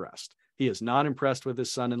not impressed. He is not impressed with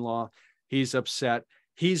his son-in-law. He's upset.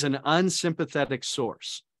 He's an unsympathetic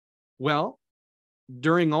source. Well,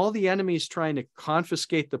 during all the enemies trying to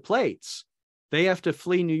confiscate the plates, they have to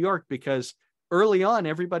flee New York because early on,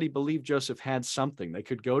 everybody believed Joseph had something. They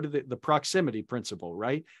could go to the proximity principle,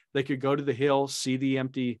 right? They could go to the hill, see the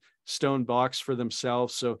empty stone box for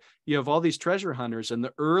themselves. So you have all these treasure hunters, and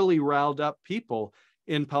the early riled up people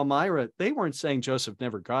in Palmyra, they weren't saying Joseph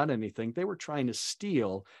never got anything. They were trying to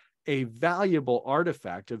steal a valuable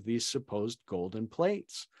artifact of these supposed golden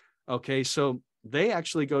plates. Okay, so they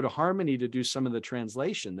actually go to Harmony to do some of the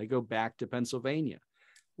translation. They go back to Pennsylvania.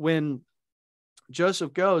 When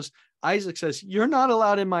Joseph goes, Isaac says, you're not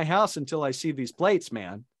allowed in my house until I see these plates,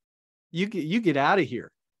 man. You get out of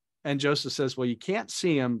here. And Joseph says, well, you can't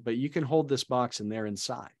see them, but you can hold this box and they're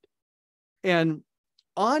inside. And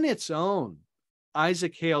on its own,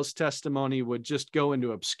 Isaac Hale's testimony would just go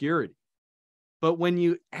into obscurity. But when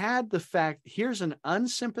you add the fact, here's an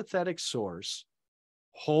unsympathetic source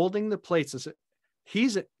holding the plates,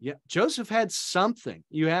 Joseph had something.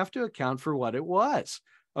 You have to account for what it was.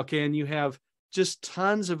 Okay, and you have just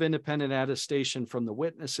tons of independent attestation from the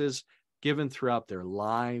witnesses given throughout their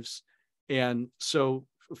lives. And so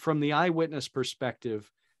from the eyewitness perspective,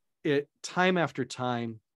 time after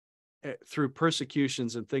time, through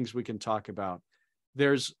persecutions and things we can talk about,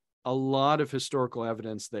 there's a lot of historical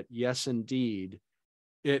evidence that, yes, indeed,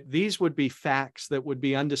 these would be facts that would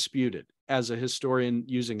be undisputed as a historian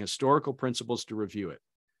using historical principles to review it.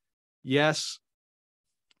 Yes,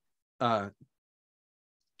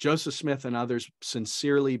 Joseph Smith and others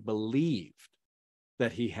sincerely believed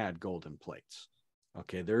that he had golden plates.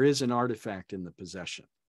 Okay, there is an artifact in the possession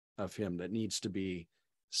of him that needs to be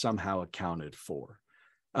somehow accounted for.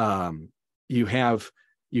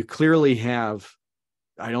 You clearly have,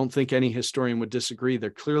 I don't think any historian would disagree, there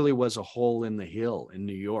clearly was a hole in the hill in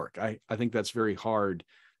New York. I think that's very hard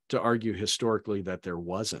to argue historically that there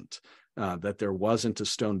wasn't a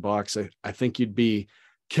stone box. I think you'd be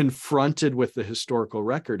confronted with the historical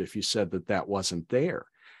record if you said that wasn't there.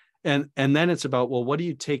 And then it's about, well, what do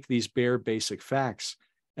you take these bare basic facts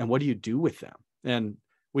and what do you do with them? And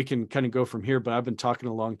we can kind of go from here, but I've been talking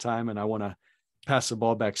a long time and I want to pass the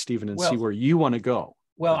ball back, Stephen, and see where you want to go.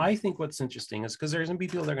 Well, I think what's interesting is because there's going to be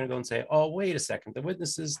people that are going to go and say, oh, wait a second, the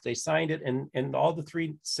witnesses, they signed it and all the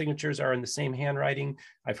three signatures are in the same handwriting.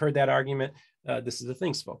 I've heard that argument. This is the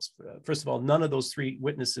thing, folks. First of all, none of those three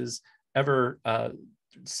witnesses ever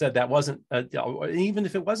said that wasn't, even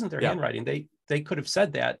if it wasn't their handwriting, they could have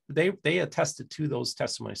said that. They attested to those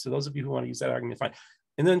testimonies. So those of you who want to use that argument, fine.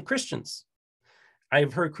 And then Christians.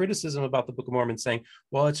 I've heard criticism about the Book of Mormon saying,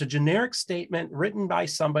 well, it's a generic statement written by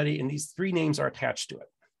somebody and these three names are attached to it.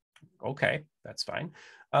 Okay, that's fine.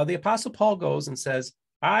 The Apostle Paul goes and says,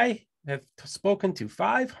 I have spoken to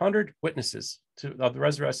 500 witnesses of the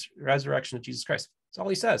resurrection of Jesus Christ. That's all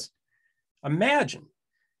he says. Imagine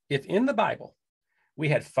if in the Bible we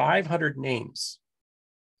had 500 names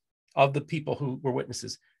of the people who were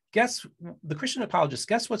witnesses. Guess the Christian apologists,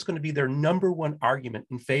 guess what's going to be their number one argument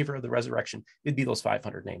in favor of the resurrection? It'd be those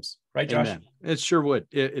 500 names, right, Josh? Amen. It sure would.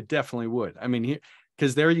 It definitely would. I mean,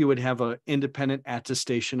 because there you would have an independent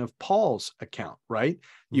attestation of Paul's account, right?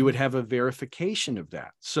 Mm-hmm. You would have a verification of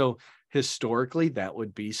that. So historically, that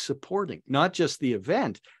would be supporting not just the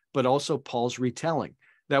event, but also Paul's retelling.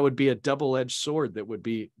 That would be a double-edged sword that would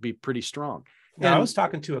be pretty strong. Now, I was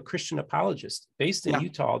talking to a Christian apologist based in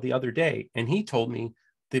Utah the other day, and he told me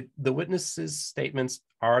the witnesses' statements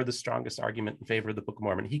are the strongest argument in favor of the Book of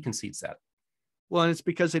Mormon. He concedes that. Well, and it's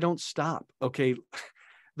because they don't stop. Okay,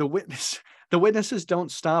 the witnesses don't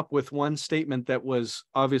stop with one statement that was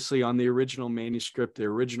obviously on the original manuscript. The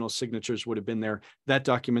original signatures would have been there. That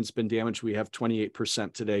document's been damaged. We have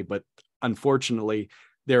 28% today, but unfortunately,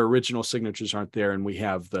 their original signatures aren't there, and we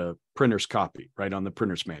have the printer's copy right on the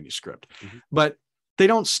printer's manuscript. Mm-hmm. But they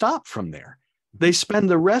don't stop from there. They spend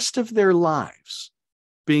the rest of their lives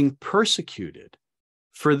being persecuted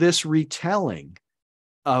for this retelling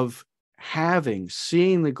of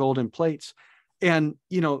seeing the golden plates. And,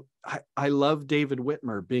 I love David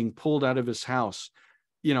Whitmer being pulled out of his house,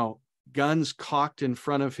 guns cocked in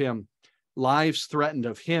front of him, lives threatened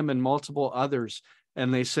of him and multiple others.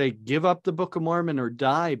 And they say, give up the Book of Mormon or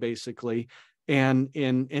die, basically. And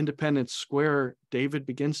in Independence Square, David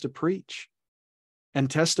begins to preach and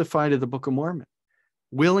testify to the Book of Mormon,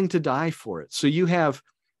 willing to die for it. So you have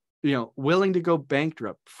willing to go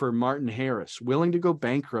bankrupt for Martin Harris, willing to go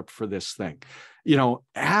bankrupt for this thing.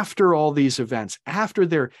 After all these events, after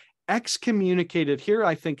they're excommunicated, here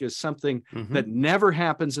I think is something that never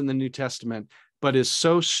happens in the New Testament, but is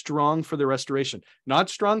so strong for the restoration. Not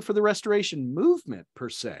strong for the restoration movement per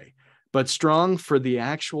se, but strong for the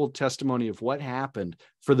actual testimony of what happened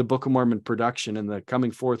for the Book of Mormon production and the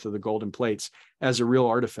coming forth of the golden plates as a real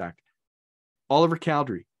artifact. Oliver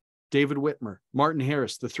Cowdery, David Whitmer, Martin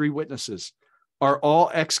Harris, the three witnesses, are all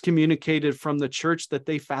excommunicated from the church that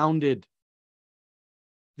they founded.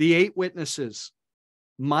 The 8 witnesses,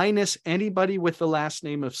 minus anybody with the last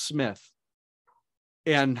name of Smith,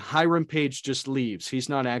 and Hiram Page just leaves. He's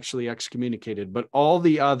not actually excommunicated, but all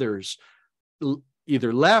the others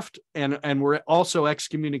either left and were also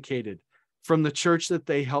excommunicated from the church that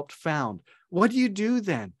they helped found. What do you do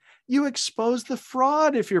then? You expose the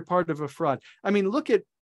fraud if you're part of a fraud. I mean, look at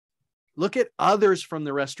others from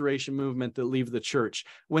the Restoration movement that leave the church.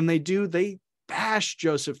 When they do, they bash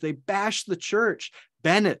Joseph. They bash the church.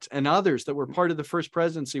 Bennett and others that were part of the first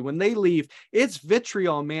presidency, when they leave, it's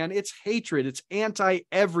vitriol, man. It's hatred. It's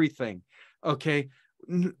anti-everything. Okay.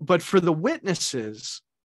 But for the witnesses,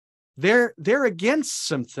 they're against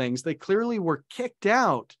some things. They clearly were kicked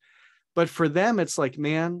out. But for them, it's like,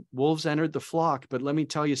 man, wolves entered the flock. But let me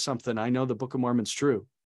tell you something. I know the Book of Mormon's true.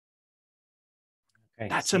 Okay.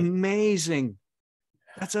 That's amazing.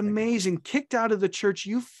 That's amazing. Kicked out of the church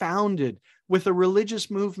you founded with a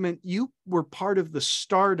religious movement you were part of the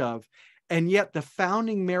start of, and yet the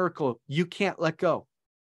founding miracle you can't let go.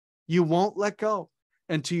 You won't let go.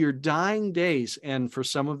 And to your dying days, and for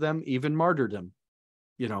some of them, even martyrdom,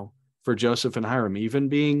 for Joseph and Hiram, even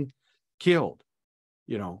being killed,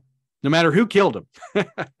 no matter who killed them,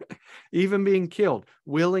 even being killed,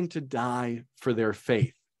 willing to die for their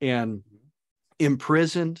faith, and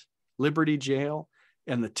imprisoned, Liberty Jail,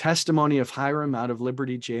 and the testimony of Hiram out of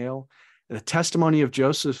Liberty Jail, the testimony of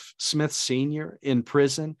Joseph Smith Sr. in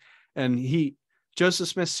prison. And Joseph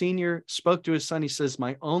Smith Sr. spoke to his son. He says,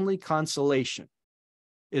 my only consolation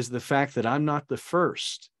is the fact that I'm not the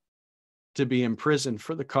first to be imprisoned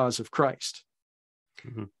for the cause of Christ.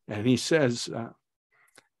 And he says,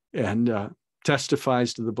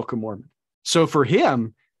 testifies to the Book of Mormon. So for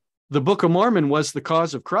him, the Book of Mormon was the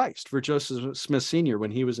cause of Christ for Joseph Smith Sr.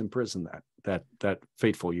 when he was in prison that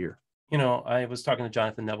fateful year. I was talking to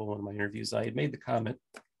Jonathan Neville in one of my interviews. I had made the comment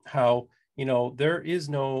how, there is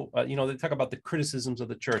no, they talk about the criticisms of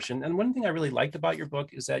the church. And one thing I really liked about your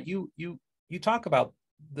book is that you talk about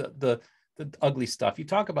the ugly stuff. You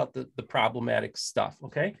talk about the problematic stuff.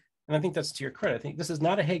 Okay. And I think that's to your credit. I think this is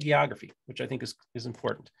not a hagiography, which I think is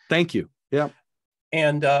important. Thank you. Yeah.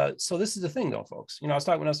 And so this is the thing, though, folks. When I was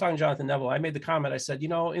talking to Jonathan Neville, I made the comment. I said,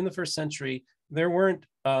 in the first century, there weren't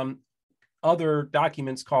other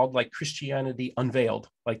documents called like Christianity Unveiled,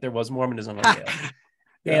 like there was Mormonism Unveiled.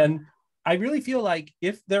 Yeah. And I really feel like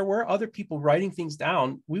if there were other people writing things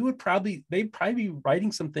down, they'd probably be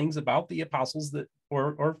writing some things about the apostles that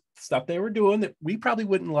or stuff they were doing that we probably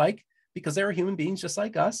wouldn't like, because they were human beings just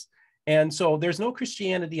like us. And so there's no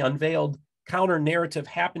Christianity Unveiled counter narrative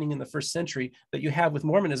happening in the first century that you have with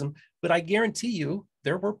Mormonism. But I guarantee you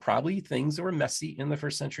there were probably things that were messy in the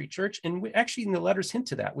first century church. And we actually, in the letters, hint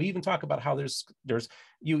to that. We even talk about how there's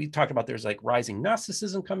like rising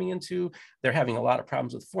Gnosticism coming into, they're having a lot of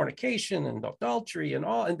problems with fornication and adultery and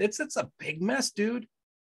all. And it's a big mess, dude.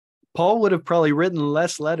 Paul would have probably written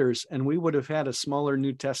less letters, and we would have had a smaller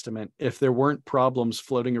New Testament if there weren't problems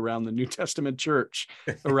floating around the New Testament church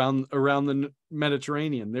around the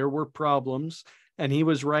Mediterranean. There were problems, and he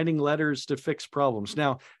was writing letters to fix problems.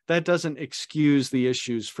 Now, that doesn't excuse the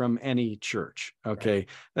issues from any church, okay? Right.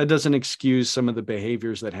 That doesn't excuse some of the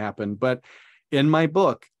behaviors that happen. But in my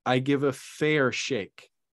book, I give a fair shake.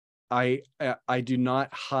 I do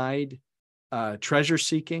not hide treasure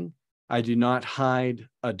seeking. I do not hide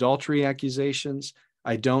adultery accusations.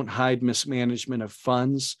 I don't hide mismanagement of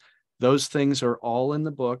funds. Those things are all in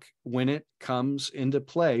the book when it comes into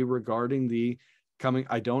play regarding the coming.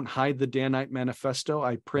 I don't hide the Danite Manifesto.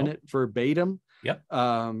 I print it verbatim,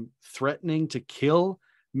 threatening to kill.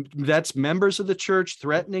 That's members of the church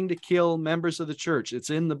threatening to kill members of the church. It's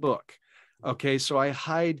in the book. Okay, so I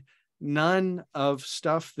hide none of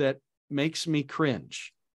stuff that makes me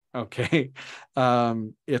cringe. Okay.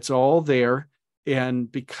 It's all there.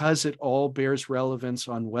 And because it all bears relevance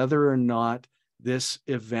on whether or not this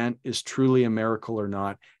event is truly a miracle or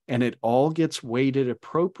not, and it all gets weighted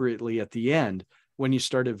appropriately at the end when you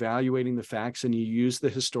start evaluating the facts and you use the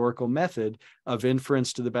historical method of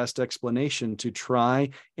inference to the best explanation to try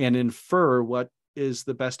and infer what is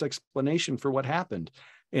the best explanation for what happened.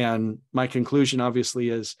 And my conclusion, obviously,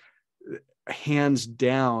 is hands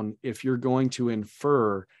down, if you're going to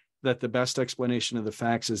infer that the best explanation of the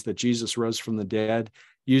facts is that Jesus rose from the dead,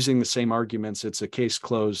 using the same arguments, it's a case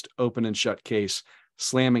closed, open and shut case,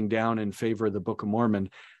 slamming down in favor of the Book of Mormon.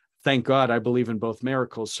 Thank God I believe in both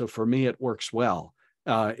miracles. So for me, it works well.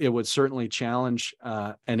 It would certainly challenge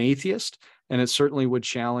an atheist, and it certainly would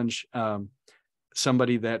challenge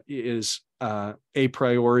somebody that is a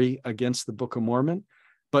priori against the Book of Mormon.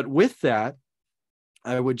 But with that,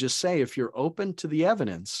 I would just say, if you're open to the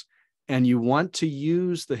evidence and you want to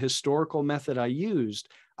use the historical method I used,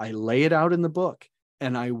 I lay it out in the book,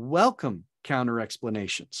 and I welcome counter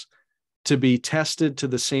explanations to be tested to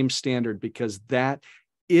the same standard, because that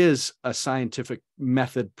is a scientific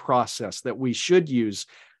method process that we should use.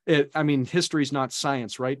 I mean, history is not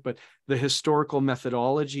science, right? But the historical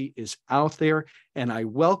methodology is out there, and I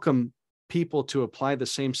welcome people to apply the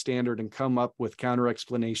same standard and come up with counter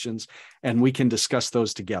explanations, and we can discuss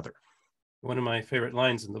those together. One of my favorite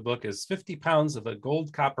lines in the book is 50 pounds of a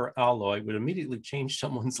gold copper alloy would immediately change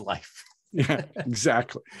someone's life. Yeah,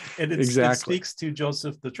 exactly. And it speaks to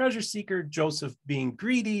Joseph, the treasure seeker, Joseph being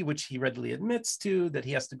greedy, which he readily admits to, that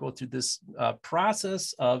he has to go through this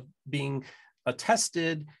process of being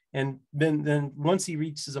tested. And then once he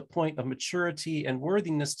reaches a point of maturity and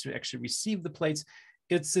worthiness to actually receive the plates,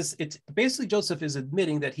 it's basically Joseph is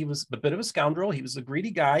admitting that he was a bit of a scoundrel. He was a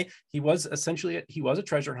greedy guy. He was a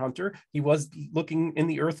treasure hunter. He was looking in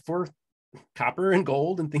the earth for copper and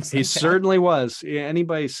gold and things like that. He certainly was.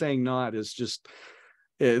 Anybody saying not is just,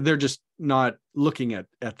 they're just not looking at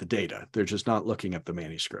the data. They're just not looking at the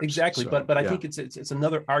manuscripts. Exactly. So, but I think it's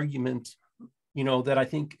another argument, that I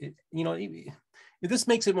think, this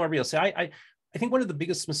makes it more real. So I think one of the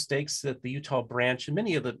biggest mistakes that the Utah branch and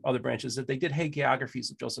many of the other branches, that they did hagiographies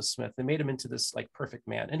of Joseph Smith. They made him into this like perfect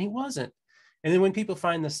man, and he wasn't. And then when people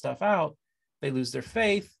find this stuff out, they lose their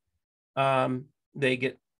faith. They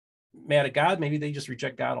get mad at God. Maybe they just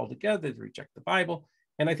reject God altogether. They reject the Bible.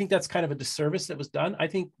 And I think that's kind of a disservice that was done. I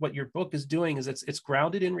think what your book is doing is it's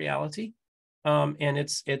grounded in reality. And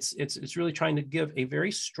it's really trying to give a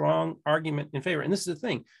very strong argument in favor. And this is the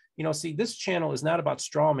thing, see, this channel is not about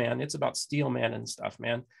straw man. It's about steel man and stuff,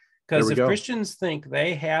 man. Because if Christians think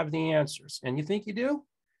they have the answers, and you think you do,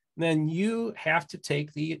 then you have to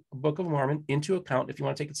take the Book of Mormon into account if you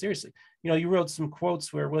want to take it seriously. You wrote some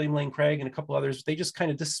quotes where William Lane Craig and a couple others, they just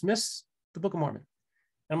kind of dismiss the Book of Mormon.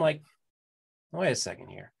 And I'm like, wait a second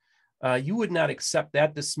here. You would not accept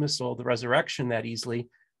that dismissal of the resurrection that easily.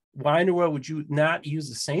 Why in the world would you not use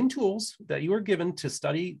the same tools that you were given to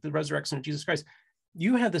study the resurrection of Jesus Christ?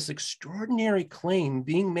 You have this extraordinary claim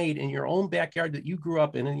being made in your own backyard that you grew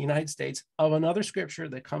up in the United States of another scripture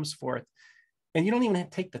that comes forth. And you don't even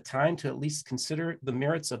take the time to at least consider the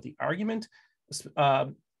merits of the argument. I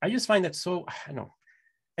just find that so,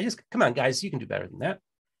 come on, guys, you can do better than that.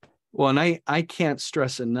 Well, and I can't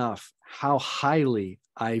stress enough how highly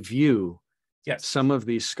I view some of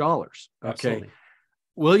these scholars. Okay. Absolutely.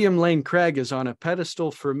 William Lane Craig is on a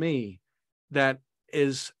pedestal for me that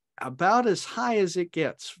is about as high as it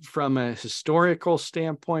gets from a historical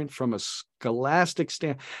standpoint, from a scholastic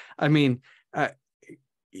standpoint. I mean,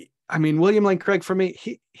 William Lane Craig for me,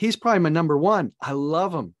 he's probably my number one. I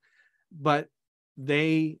love him, but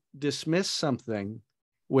they dismiss something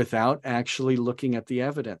without actually looking at the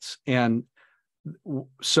evidence. And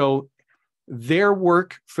so their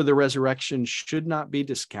work for the resurrection should not be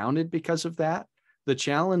discounted because of that. The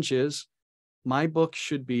challenge is my book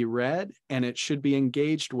should be read and it should be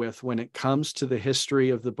engaged with when it comes to the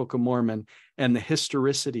history of the Book of Mormon and the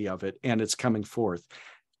historicity of it and its coming forth.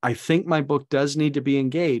 I think my book does need to be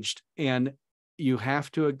engaged, and you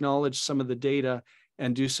have to acknowledge some of the data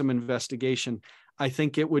and do some investigation. I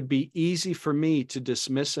think it would be easy for me to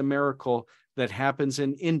dismiss a miracle that happens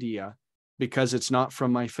in India because it's not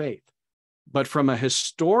from my faith. But from a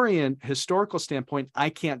historical standpoint,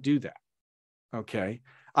 I can't do that. Okay.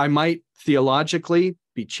 I might theologically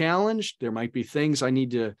be challenged. There might be things I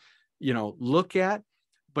need to, look at,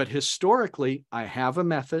 but historically, I have a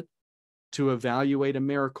method to evaluate a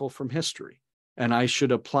miracle from history, and I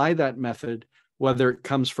should apply that method whether it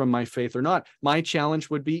comes from my faith or not. My challenge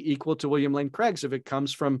would be equal to William Lane Craig's if it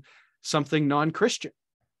comes from something non-Christian.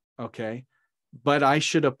 Okay. But I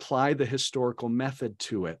should apply the historical method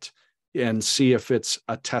to it and see if it's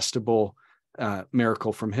a testable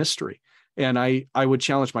miracle from history. And I would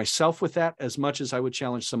challenge myself with that as much as I would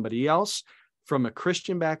challenge somebody else from a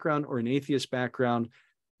Christian background or an atheist background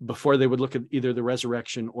before they would look at either the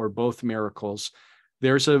resurrection or both miracles.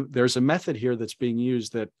 There's a method here that's being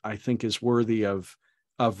used that I think is worthy of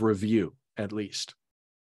review, at least.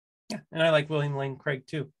 Yeah, and I like William Lane Craig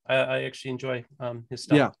too. I actually enjoy his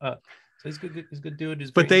stuff. Yeah. So he's good. He's a good dude.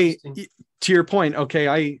 He's But very they, interesting. to your point,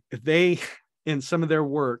 okay, they in some of their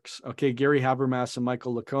works, okay, Gary Habermas and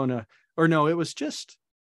Michael Licona, or no, it's just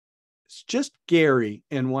Gary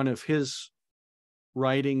in one of his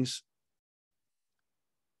writings,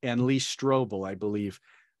 and Lee Strobel, I believe,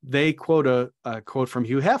 they quote a quote from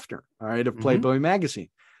Hugh Hefner, all right, of Playboy magazine.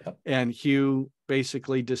 Yep. And Hugh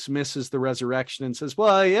basically dismisses the resurrection and says,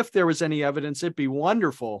 well, if there was any evidence, it'd be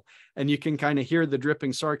wonderful. And you can kind of hear the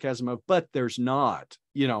dripping sarcasm of, but there's not,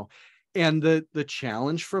 you know. And the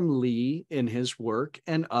challenge from Lee in his work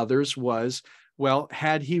and others was, well,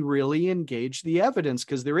 had he really engaged the evidence?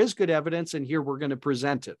 Because there is good evidence, and here we're going to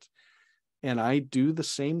present it. And I do the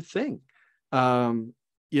same thing.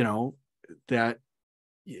 You know, that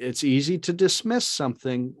it's easy to dismiss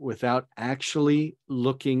something without actually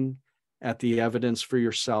looking at the evidence for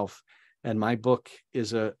yourself. And my book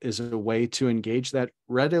is a way to engage that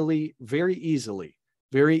readily, very easily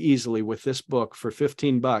with this book for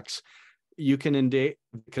 $15. You can engage,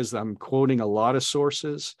 because I'm quoting a lot of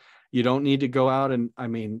sources. You don't need to go out and,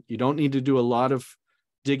 you don't need to do a lot of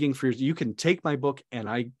digging for you can take my book, and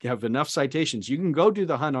I have enough citations. You can go do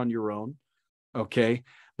the hunt on your own. Okay.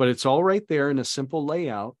 But it's all right there in a simple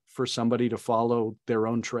layout for somebody to follow their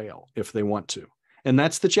own trail if they want to. And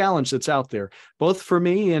that's the challenge that's out there, both for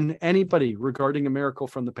me and anybody regarding a miracle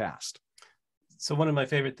from the past. So one of my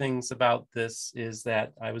favorite things about this is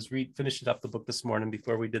that I was finishing up the book this morning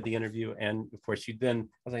before we did the interview. And of course, I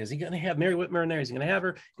was like, is he going to have Mary Whitmer in there? Is he going to have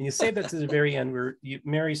her? And you save that to the very end where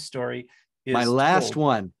Mary's story is my last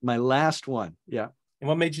told. one. Yeah. And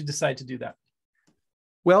what made you decide to do that?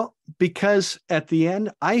 Well, because at the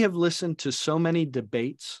end, I have listened to so many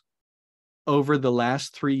debates over the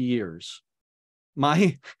last 3 years.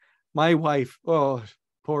 My wife, my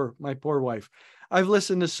poor wife. I've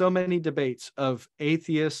listened to so many debates of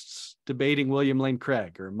atheists debating William Lane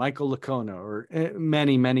Craig or Michael Licona or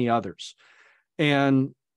many, many others.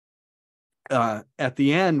 And at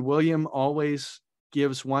the end, William always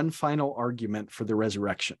gives one final argument for the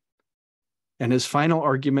resurrection. And his final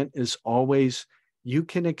argument is always, you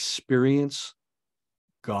can experience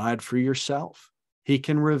God for yourself. He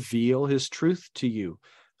can reveal his truth to you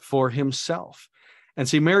for himself. And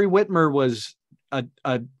see, Mary Whitmer was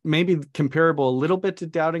a maybe comparable a little bit to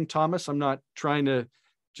Doubting Thomas. I'm not trying to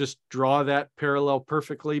just draw that parallel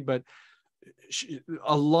perfectly, but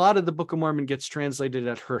a lot of the Book of Mormon gets translated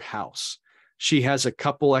at her house. She has a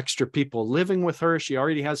couple extra people living with her. She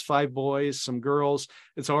already has 5 boys, some girls.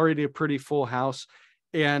 It's already a pretty full house.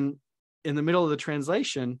 And in the middle of the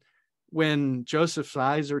translation, when Joseph's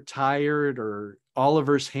eyes are tired or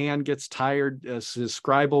Oliver's hand gets tired as his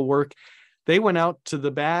scribal work, they went out to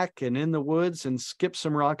the back and in the woods and skipped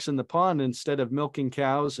some rocks in the pond instead of milking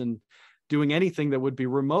cows and doing anything that would be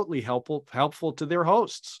remotely helpful to their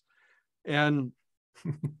hosts. And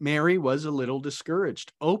Mary was a little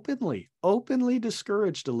discouraged, openly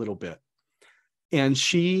discouraged a little bit. And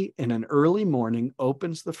she, in an early morning,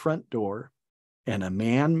 opens the front door, and a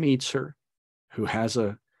man meets her who has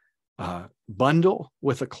a bundle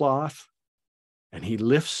with a cloth, and he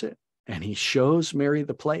lifts it and he shows Mary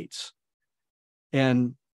the plates.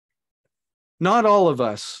 And not all of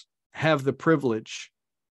us have the privilege,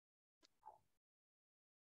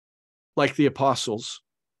 like the apostles,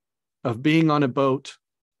 of being on a boat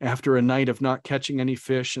after a night of not catching any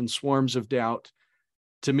fish and swarms of doubt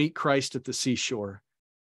to meet Christ at the seashore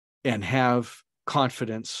and have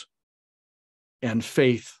confidence and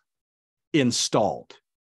faith installed.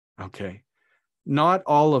 Okay. Not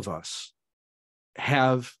all of us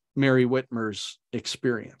have Mary Whitmer's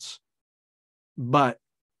experience, but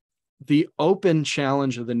the open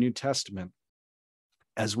challenge of the New Testament,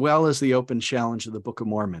 as well as the open challenge of the Book of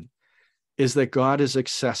Mormon, is that God is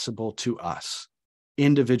accessible to us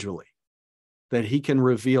individually, that he can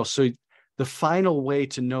reveal. So the final way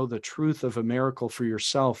to know the truth of a miracle for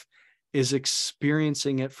yourself is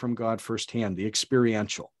experiencing it from God firsthand, the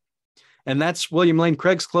experiential. And that's William Lane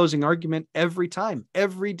Craig's closing argument every time,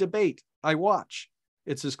 every debate I watch.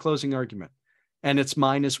 It's his closing argument, and it's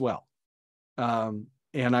mine as well. And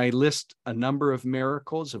I list a number of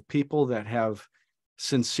miracles of people that have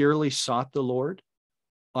sincerely sought the Lord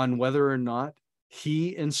on whether or not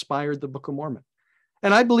he inspired the Book of Mormon.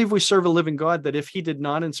 And I believe we serve a living God that if he did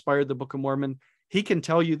not inspire the Book of Mormon, he can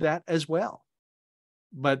tell you that as well.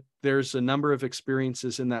 But there's a number of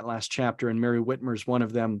experiences in that last chapter, and Mary Whitmer is one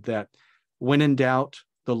of them, that when in doubt,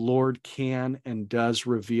 the Lord can and does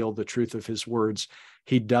reveal the truth of his words.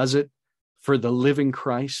 He does it for the living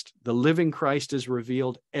Christ. The living Christ is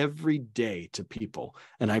revealed every day to people,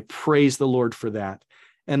 and I praise the Lord for that.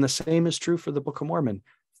 And the same is true for the Book of Mormon,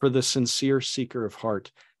 for the sincere seeker of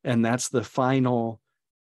heart. And that's the final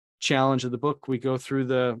challenge of the book. We go through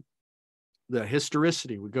the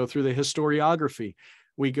historicity, we go through the historiography,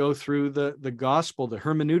 we go through the gospel, the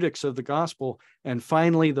hermeneutics of the gospel. And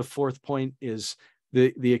finally, the fourth point is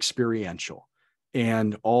the experiential.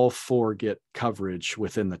 And all four get coverage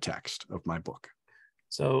within the text of my book.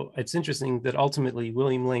 So it's interesting that ultimately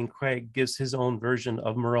William Lane Craig gives his own version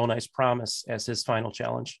of Moroni's promise as his final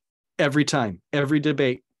challenge. Every time, every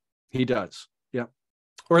debate, he does. Yeah.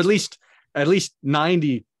 Or at least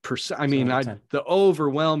 90%. I mean, the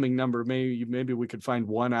overwhelming number, maybe we could find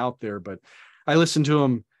one out there, but I listen to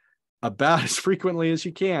him about as frequently as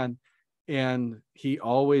you can. And he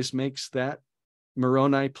always makes that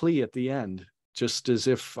Moroni plea at the end, just as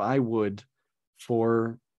if I would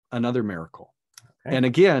for another miracle. Okay. And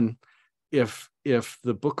again, if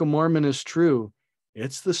the Book of Mormon is true,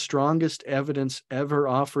 it's the strongest evidence ever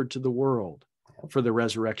offered to the world for the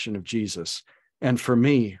resurrection of Jesus. And for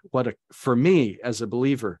me, as a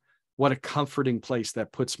believer, what a comforting place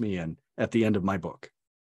that puts me in at the end of my book.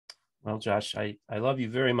 Well, Josh, I love you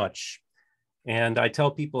very much. And I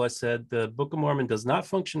tell people, I said, the Book of Mormon does not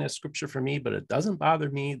function as scripture for me, but it doesn't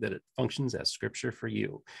bother me that it functions as scripture for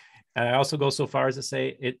you. And I also go so far as to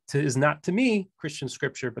say it is not, to me, Christian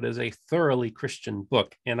scripture, but is a thoroughly Christian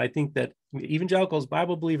book. And I think that evangelicals,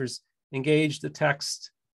 Bible believers, engage the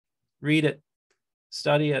text, read it,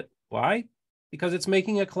 study it. Why? Because it's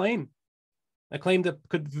making a claim that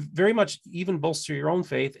could very much even bolster your own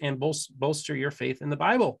faith and bolster your faith in the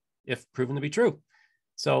Bible, if proven to be true.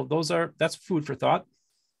 So that's food for thought.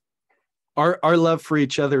 Our love for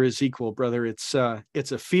each other is equal, brother. It's a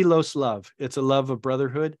philos love. It's a love of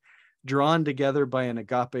brotherhood, drawn together by an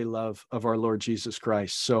agape love of our Lord Jesus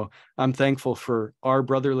Christ. So I'm thankful for our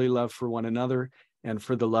brotherly love for one another and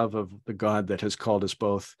for the love of the God that has called us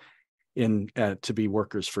both to be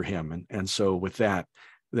workers for him. And so with that,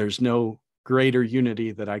 there's no greater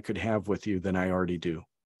unity that I could have with you than I already do.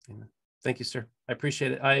 Amen. Thank you, sir. I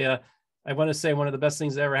appreciate it. I want to say one of the best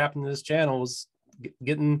things that ever happened to this channel was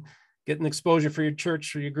getting exposure for your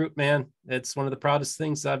church, for your group, man. It's one of the proudest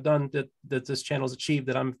things I've done that this channel's achieved,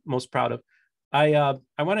 that I'm most proud of. I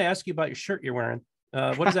want to ask you about your shirt you're wearing.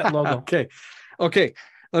 What is that logo? Okay.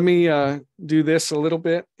 Let me do this a little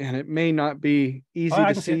bit, and it may not be easy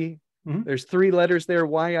to see. Mm-hmm. There's 3 letters there,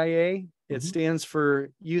 YIA. It stands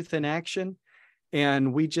for Youth in Action.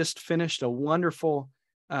 And we just finished a wonderful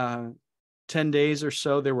 10 days or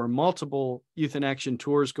so. There were multiple Youth in Action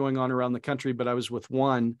tours going on around the country, but I was with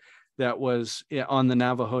one that was on the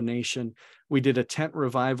Navajo Nation. We did a tent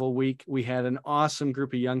revival week. We had an awesome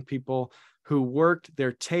group of young people who worked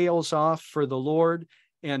their tails off for the Lord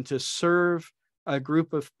and to serve a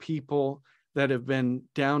group of people that have been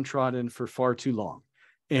downtrodden for far too long.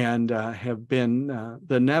 And have been,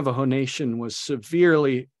 the Navajo Nation was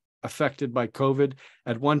severely affected by COVID.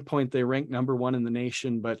 At one point, they ranked #1 in the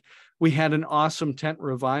nation, but we had an awesome tent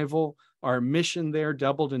revival. Our mission there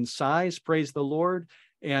doubled in size, praise the Lord.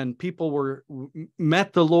 And people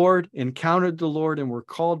met the Lord, encountered the Lord, and were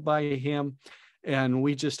called by him. And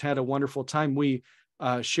we just had a wonderful time. We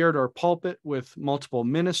shared our pulpit with multiple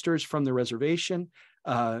ministers from the reservation.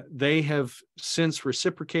 They have since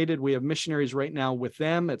reciprocated. We have missionaries right now with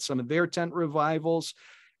them at some of their tent revivals.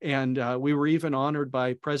 And we were even honored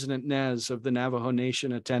by President Nez of the Navajo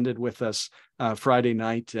Nation, attended with us Friday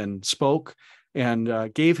night and spoke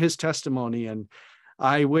and gave his testimony. And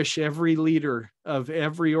I wish every leader of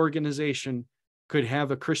every organization could have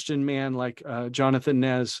a Christian man like Jonathan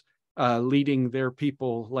Nez leading their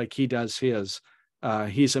people like he does his.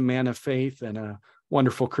 He's a man of faith and a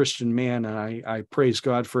wonderful Christian man. And I praise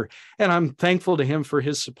God and I'm thankful to him for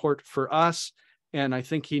his support for us. And I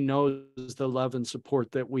think he knows the love and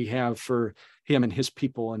support that we have for him and his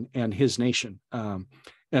people and his nation.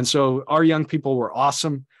 And so our young people were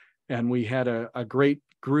awesome. And we had a great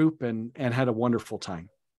group and had a wonderful time.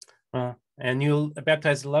 And you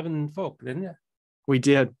baptized 11 folk, didn't you? We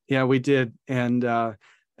did. Yeah, we did. And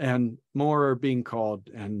more are being called,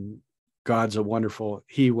 and God's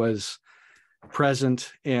he was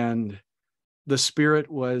present, and the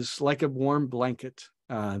Spirit was like a warm blanket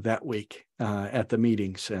that week at the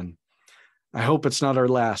meetings. And I hope it's not our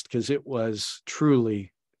last, because it was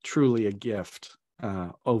truly, truly a gift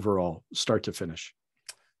overall, start to finish.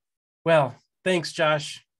 Well, thanks,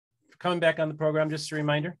 Josh, for coming back on the program. Just a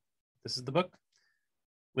reminder, this is the book,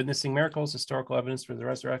 Witnessing Miracles, Historical Evidence for the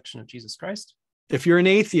Resurrection of Jesus Christ. If you're an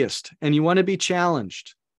atheist and you want to be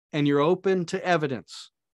challenged and you're open to evidence,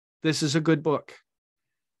 this is a good book.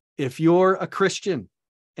 If you're a Christian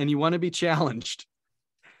and you want to be challenged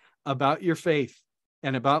about your faith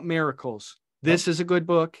and about miracles, this is a good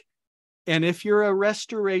book. And if you're a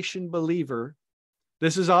restoration believer,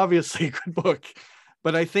 this is obviously a good book,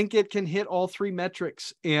 but I think it can hit all three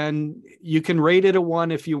metrics, and you can rate it a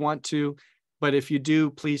 1 if you want to. But if you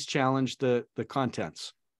do, please challenge the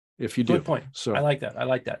contents. If you do. Good point. So I like that. I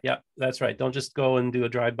like that. Yeah, that's right. Don't just go and do a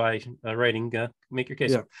drive-by rating. Make your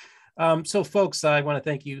case. Yeah. So folks, I want to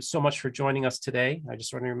thank you so much for joining us today. I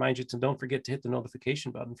just want to remind you to don't forget to hit the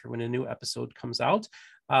notification button for when a new episode comes out.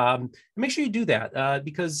 Make sure you do that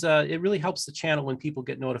because it really helps the channel when people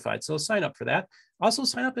get notified. So sign up for that. Also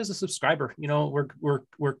sign up as a subscriber. You know,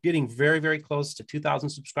 we're getting very, very close to 2,000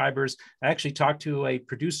 subscribers. I actually talked to a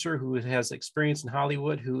producer who has experience in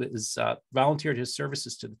Hollywood, who is volunteered his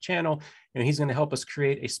services to the channel, and he's going to help us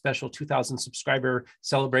create a special 2,000 subscriber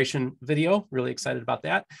celebration video. Really excited about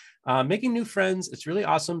that. Making new friends. It's really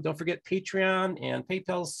awesome. Don't forget Patreon and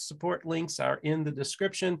PayPal support links are in the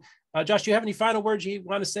description. Josh, do you have any final words you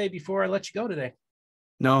want to say before I let you go today?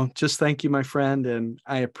 No, just thank you, my friend. And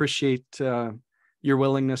I appreciate your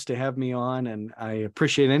willingness to have me on. And I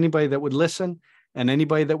appreciate anybody that would listen and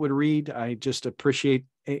anybody that would read. I just appreciate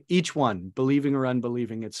each one, believing or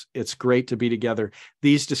unbelieving. It's great to be together.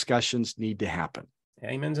 These discussions need to happen.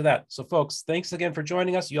 Amen to that. So folks, thanks again for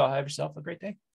joining us. You all have yourself a great day.